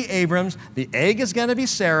going to be Abram's, the egg is going to be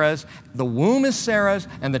Sarah's, the womb is Sarah's,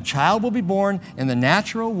 and the child will be born in the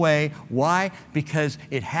natural way. Why? Because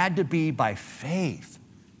it had to be by faith.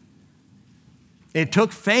 It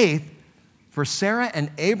took faith for Sarah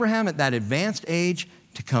and Abraham at that advanced age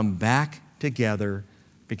to come back together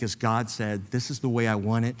because God said, "This is the way I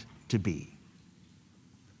want it to be."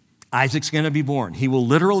 Isaac's going to be born. He will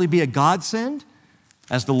literally be a godsend,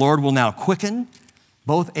 as the Lord will now quicken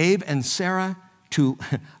both Abe and Sarah to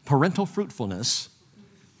parental fruitfulness.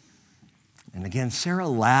 And again, Sarah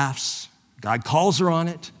laughs. God calls her on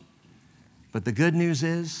it. But the good news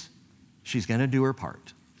is she's going to do her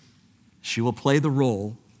part. She will play the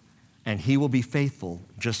role, and he will be faithful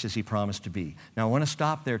just as he promised to be. Now, I want to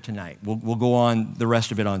stop there tonight. We'll go on the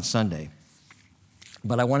rest of it on Sunday.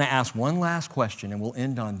 But I want to ask one last question, and we'll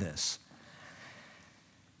end on this.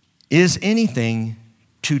 Is anything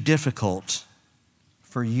too difficult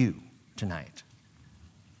for you tonight?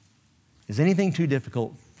 Is anything too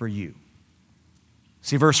difficult for you?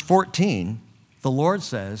 See, verse 14, the Lord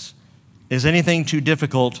says, "Is anything too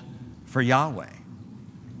difficult for Yahweh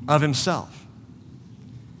of himself?"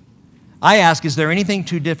 I ask, is there anything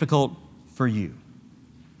too difficult for you?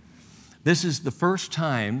 This is the first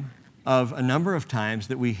time of a number of times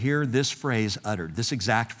that we hear this phrase uttered, this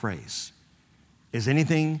exact phrase. Is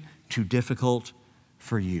anything too difficult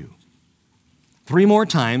for you? 3 more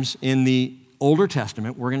times in the Older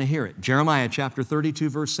Testament, we're going to hear it. Jeremiah chapter 32,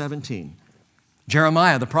 verse 17.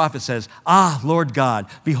 Jeremiah, the prophet, says, "Ah, Lord God,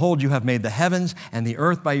 behold, you have made the heavens and the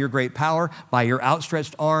earth by your great power, by your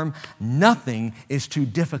outstretched arm. Nothing is too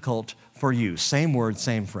difficult for you." Same word,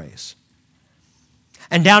 same phrase.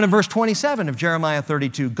 And down in verse 27 of Jeremiah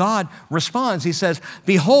 32, God responds. He says,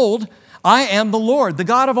 "Behold, I am the Lord, the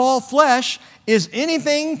God of all flesh. Is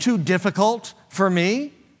anything too difficult for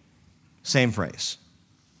me?" Same phrase.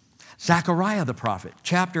 Zechariah the prophet,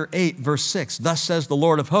 chapter 8, verse 6, "Thus says the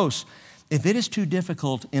Lord of hosts, if it is too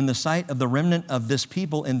difficult in the sight of the remnant of this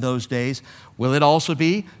people in those days, will it also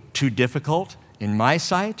be too difficult in my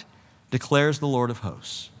sight, declares the Lord of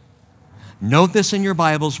hosts." Note this in your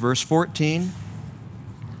Bibles, verse 14.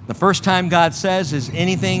 The first time God says, "Is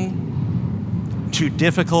anything too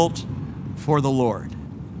difficult for the Lord?"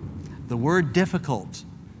 The word difficult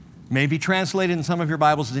may be translated in some of your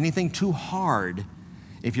Bibles as anything too hard.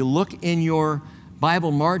 If you look in your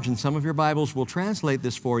Bible margin, some of your Bibles will translate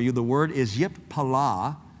this for you. The word is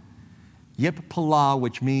yip-palah,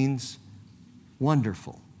 which means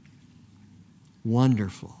wonderful.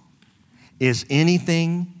 Wonderful. Is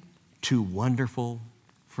anything too wonderful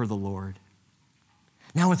for the Lord?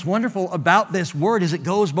 Now, what's wonderful about this word is it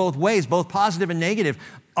goes both ways, both positive and negative.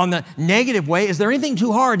 On the negative way, is there anything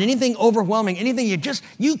too hard, anything overwhelming, anything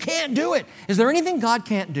you can't do it? Is there anything God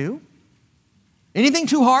can't do? Anything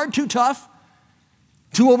too hard, too tough,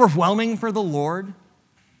 too overwhelming for the Lord?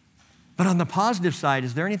 But on the positive side,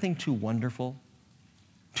 is there anything too wonderful,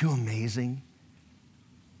 too amazing,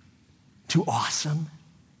 too awesome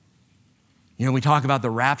You know, we talk about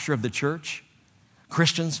the rapture of the church.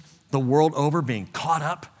 Christians the world over being caught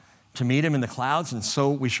up to meet him in the clouds, and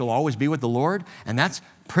so we shall always be with the Lord. And that's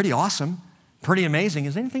pretty awesome, pretty amazing.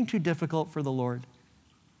 Is anything too difficult for the Lord?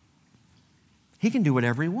 He can do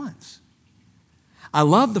whatever he wants. I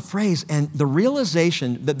love the phrase and the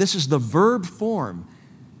realization that this is the verb form,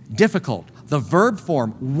 difficult, the verb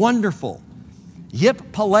form, wonderful.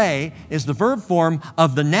 Yip pele is the verb form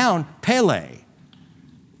of the noun pele.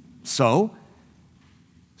 So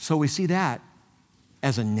we see that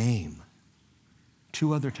as a name.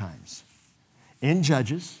 2 other times. In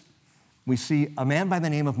Judges, we see a man by the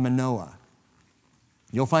name of Manoah.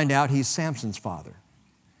 You'll find out he's Samson's father.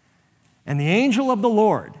 And the angel of the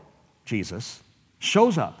Lord, Jesus,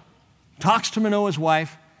 shows up, talks to Manoah's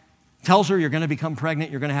wife, tells her, you're going to become pregnant,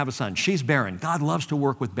 you're going to have a son. She's barren. God loves to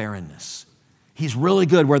work with barrenness. He's really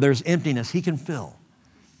good where there's emptiness, he can fill.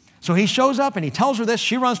 So he shows up and he tells her this.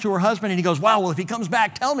 She runs to her husband and he goes, wow, well, if he comes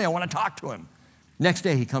back, tell me, I want to talk to him. Next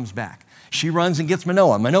day he comes back. She runs and gets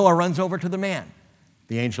Manoah. Manoah runs over to the man,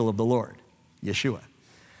 the angel of the Lord, Yeshua,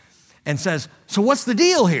 and says, so what's the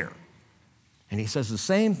deal here? And he says the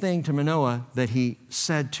same thing to Manoah that he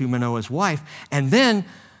said to Manoah's wife. And then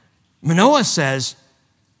Manoah says,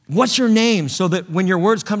 what's your name so that when your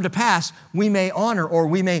words come to pass, we may honor or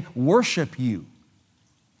we may worship you?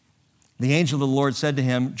 The angel of the Lord said to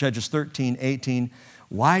him, Judges 13:18,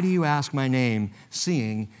 why do you ask my name,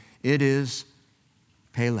 seeing it is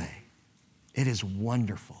Pele? It is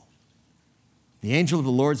wonderful. The angel of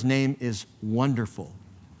the Lord's name is wonderful.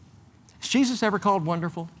 Is Jesus ever called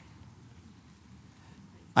wonderful?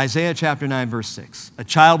 Isaiah chapter 9, verse 6. A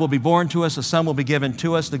child will be born to us, a son will be given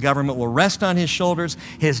to us, the government will rest on his shoulders.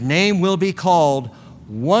 His name will be called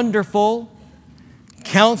Wonderful,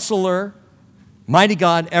 Counselor, Mighty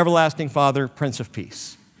God, Everlasting Father, Prince of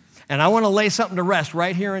Peace. And I want to lay something to rest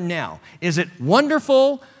right here and now. Is it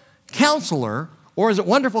Wonderful Counselor or is it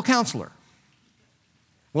Wonderful Counselor?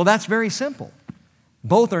 Well, that's very simple.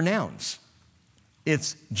 Both are nouns.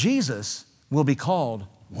 It's Jesus will be called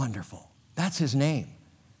Wonderful. That's his name,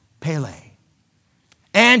 Pele.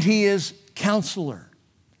 And he is Counselor.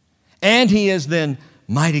 And he is then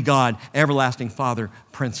Mighty God, Everlasting Father,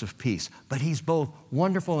 Prince of Peace. But he's both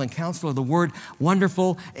Wonderful and Counselor. The word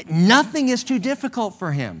wonderful, nothing is too difficult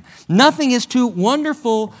for him. Nothing is too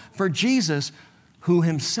wonderful for Jesus, who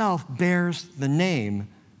himself bears the name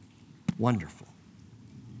Wonderful.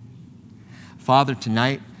 Father,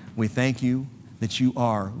 tonight we thank you that you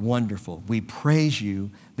are wonderful. We praise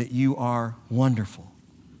you that you are wonderful.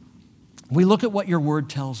 We look at what your word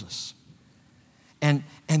tells us and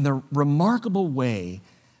the remarkable way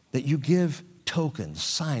that you give tokens,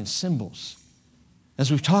 signs, symbols,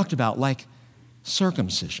 as we've talked about, like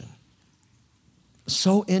circumcision.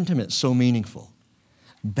 So intimate, so meaningful.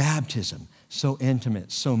 Baptism, so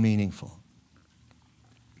intimate, so meaningful.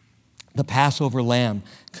 The Passover lamb,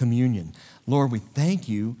 communion. Lord, we thank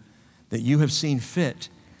you that you have seen fit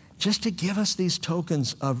just to give us these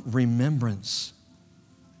tokens of remembrance.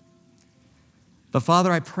 But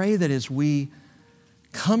Father, I pray that as we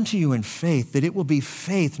come to you in faith, that it will be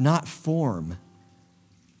faith, not form,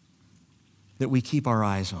 that we keep our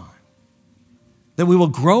eyes on. That we will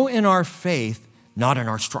grow in our faith, not in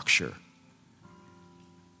our structure.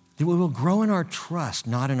 That we will grow in our trust,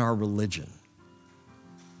 not in our religion.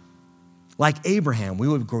 Like Abraham, we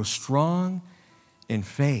would grow strong in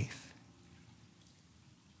faith.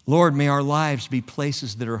 Lord, may our lives be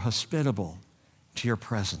places that are hospitable to your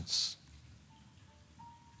presence.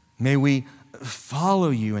 May we follow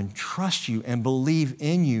you and trust you and believe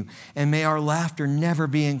in you. And may our laughter never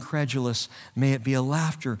be incredulous. May it be a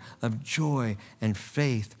laughter of joy and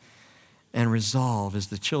faith and resolve as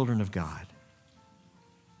the children of God.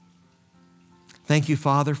 Thank you,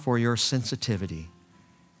 Father, for your sensitivity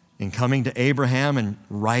in coming to Abraham and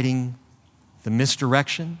righting the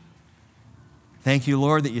misdirection. Thank you,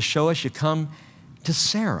 Lord, that you show us you come to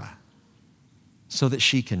Sarah so that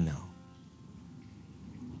she can know.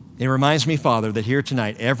 It reminds me, Father, that here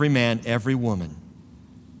tonight, every man, every woman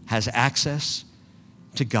has access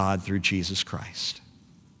to God through Jesus Christ.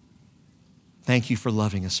 Thank you for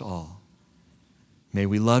loving us all. May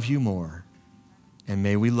we love you more, and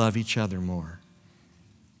may we love each other more.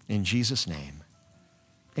 In Jesus' name,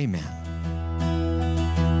 amen.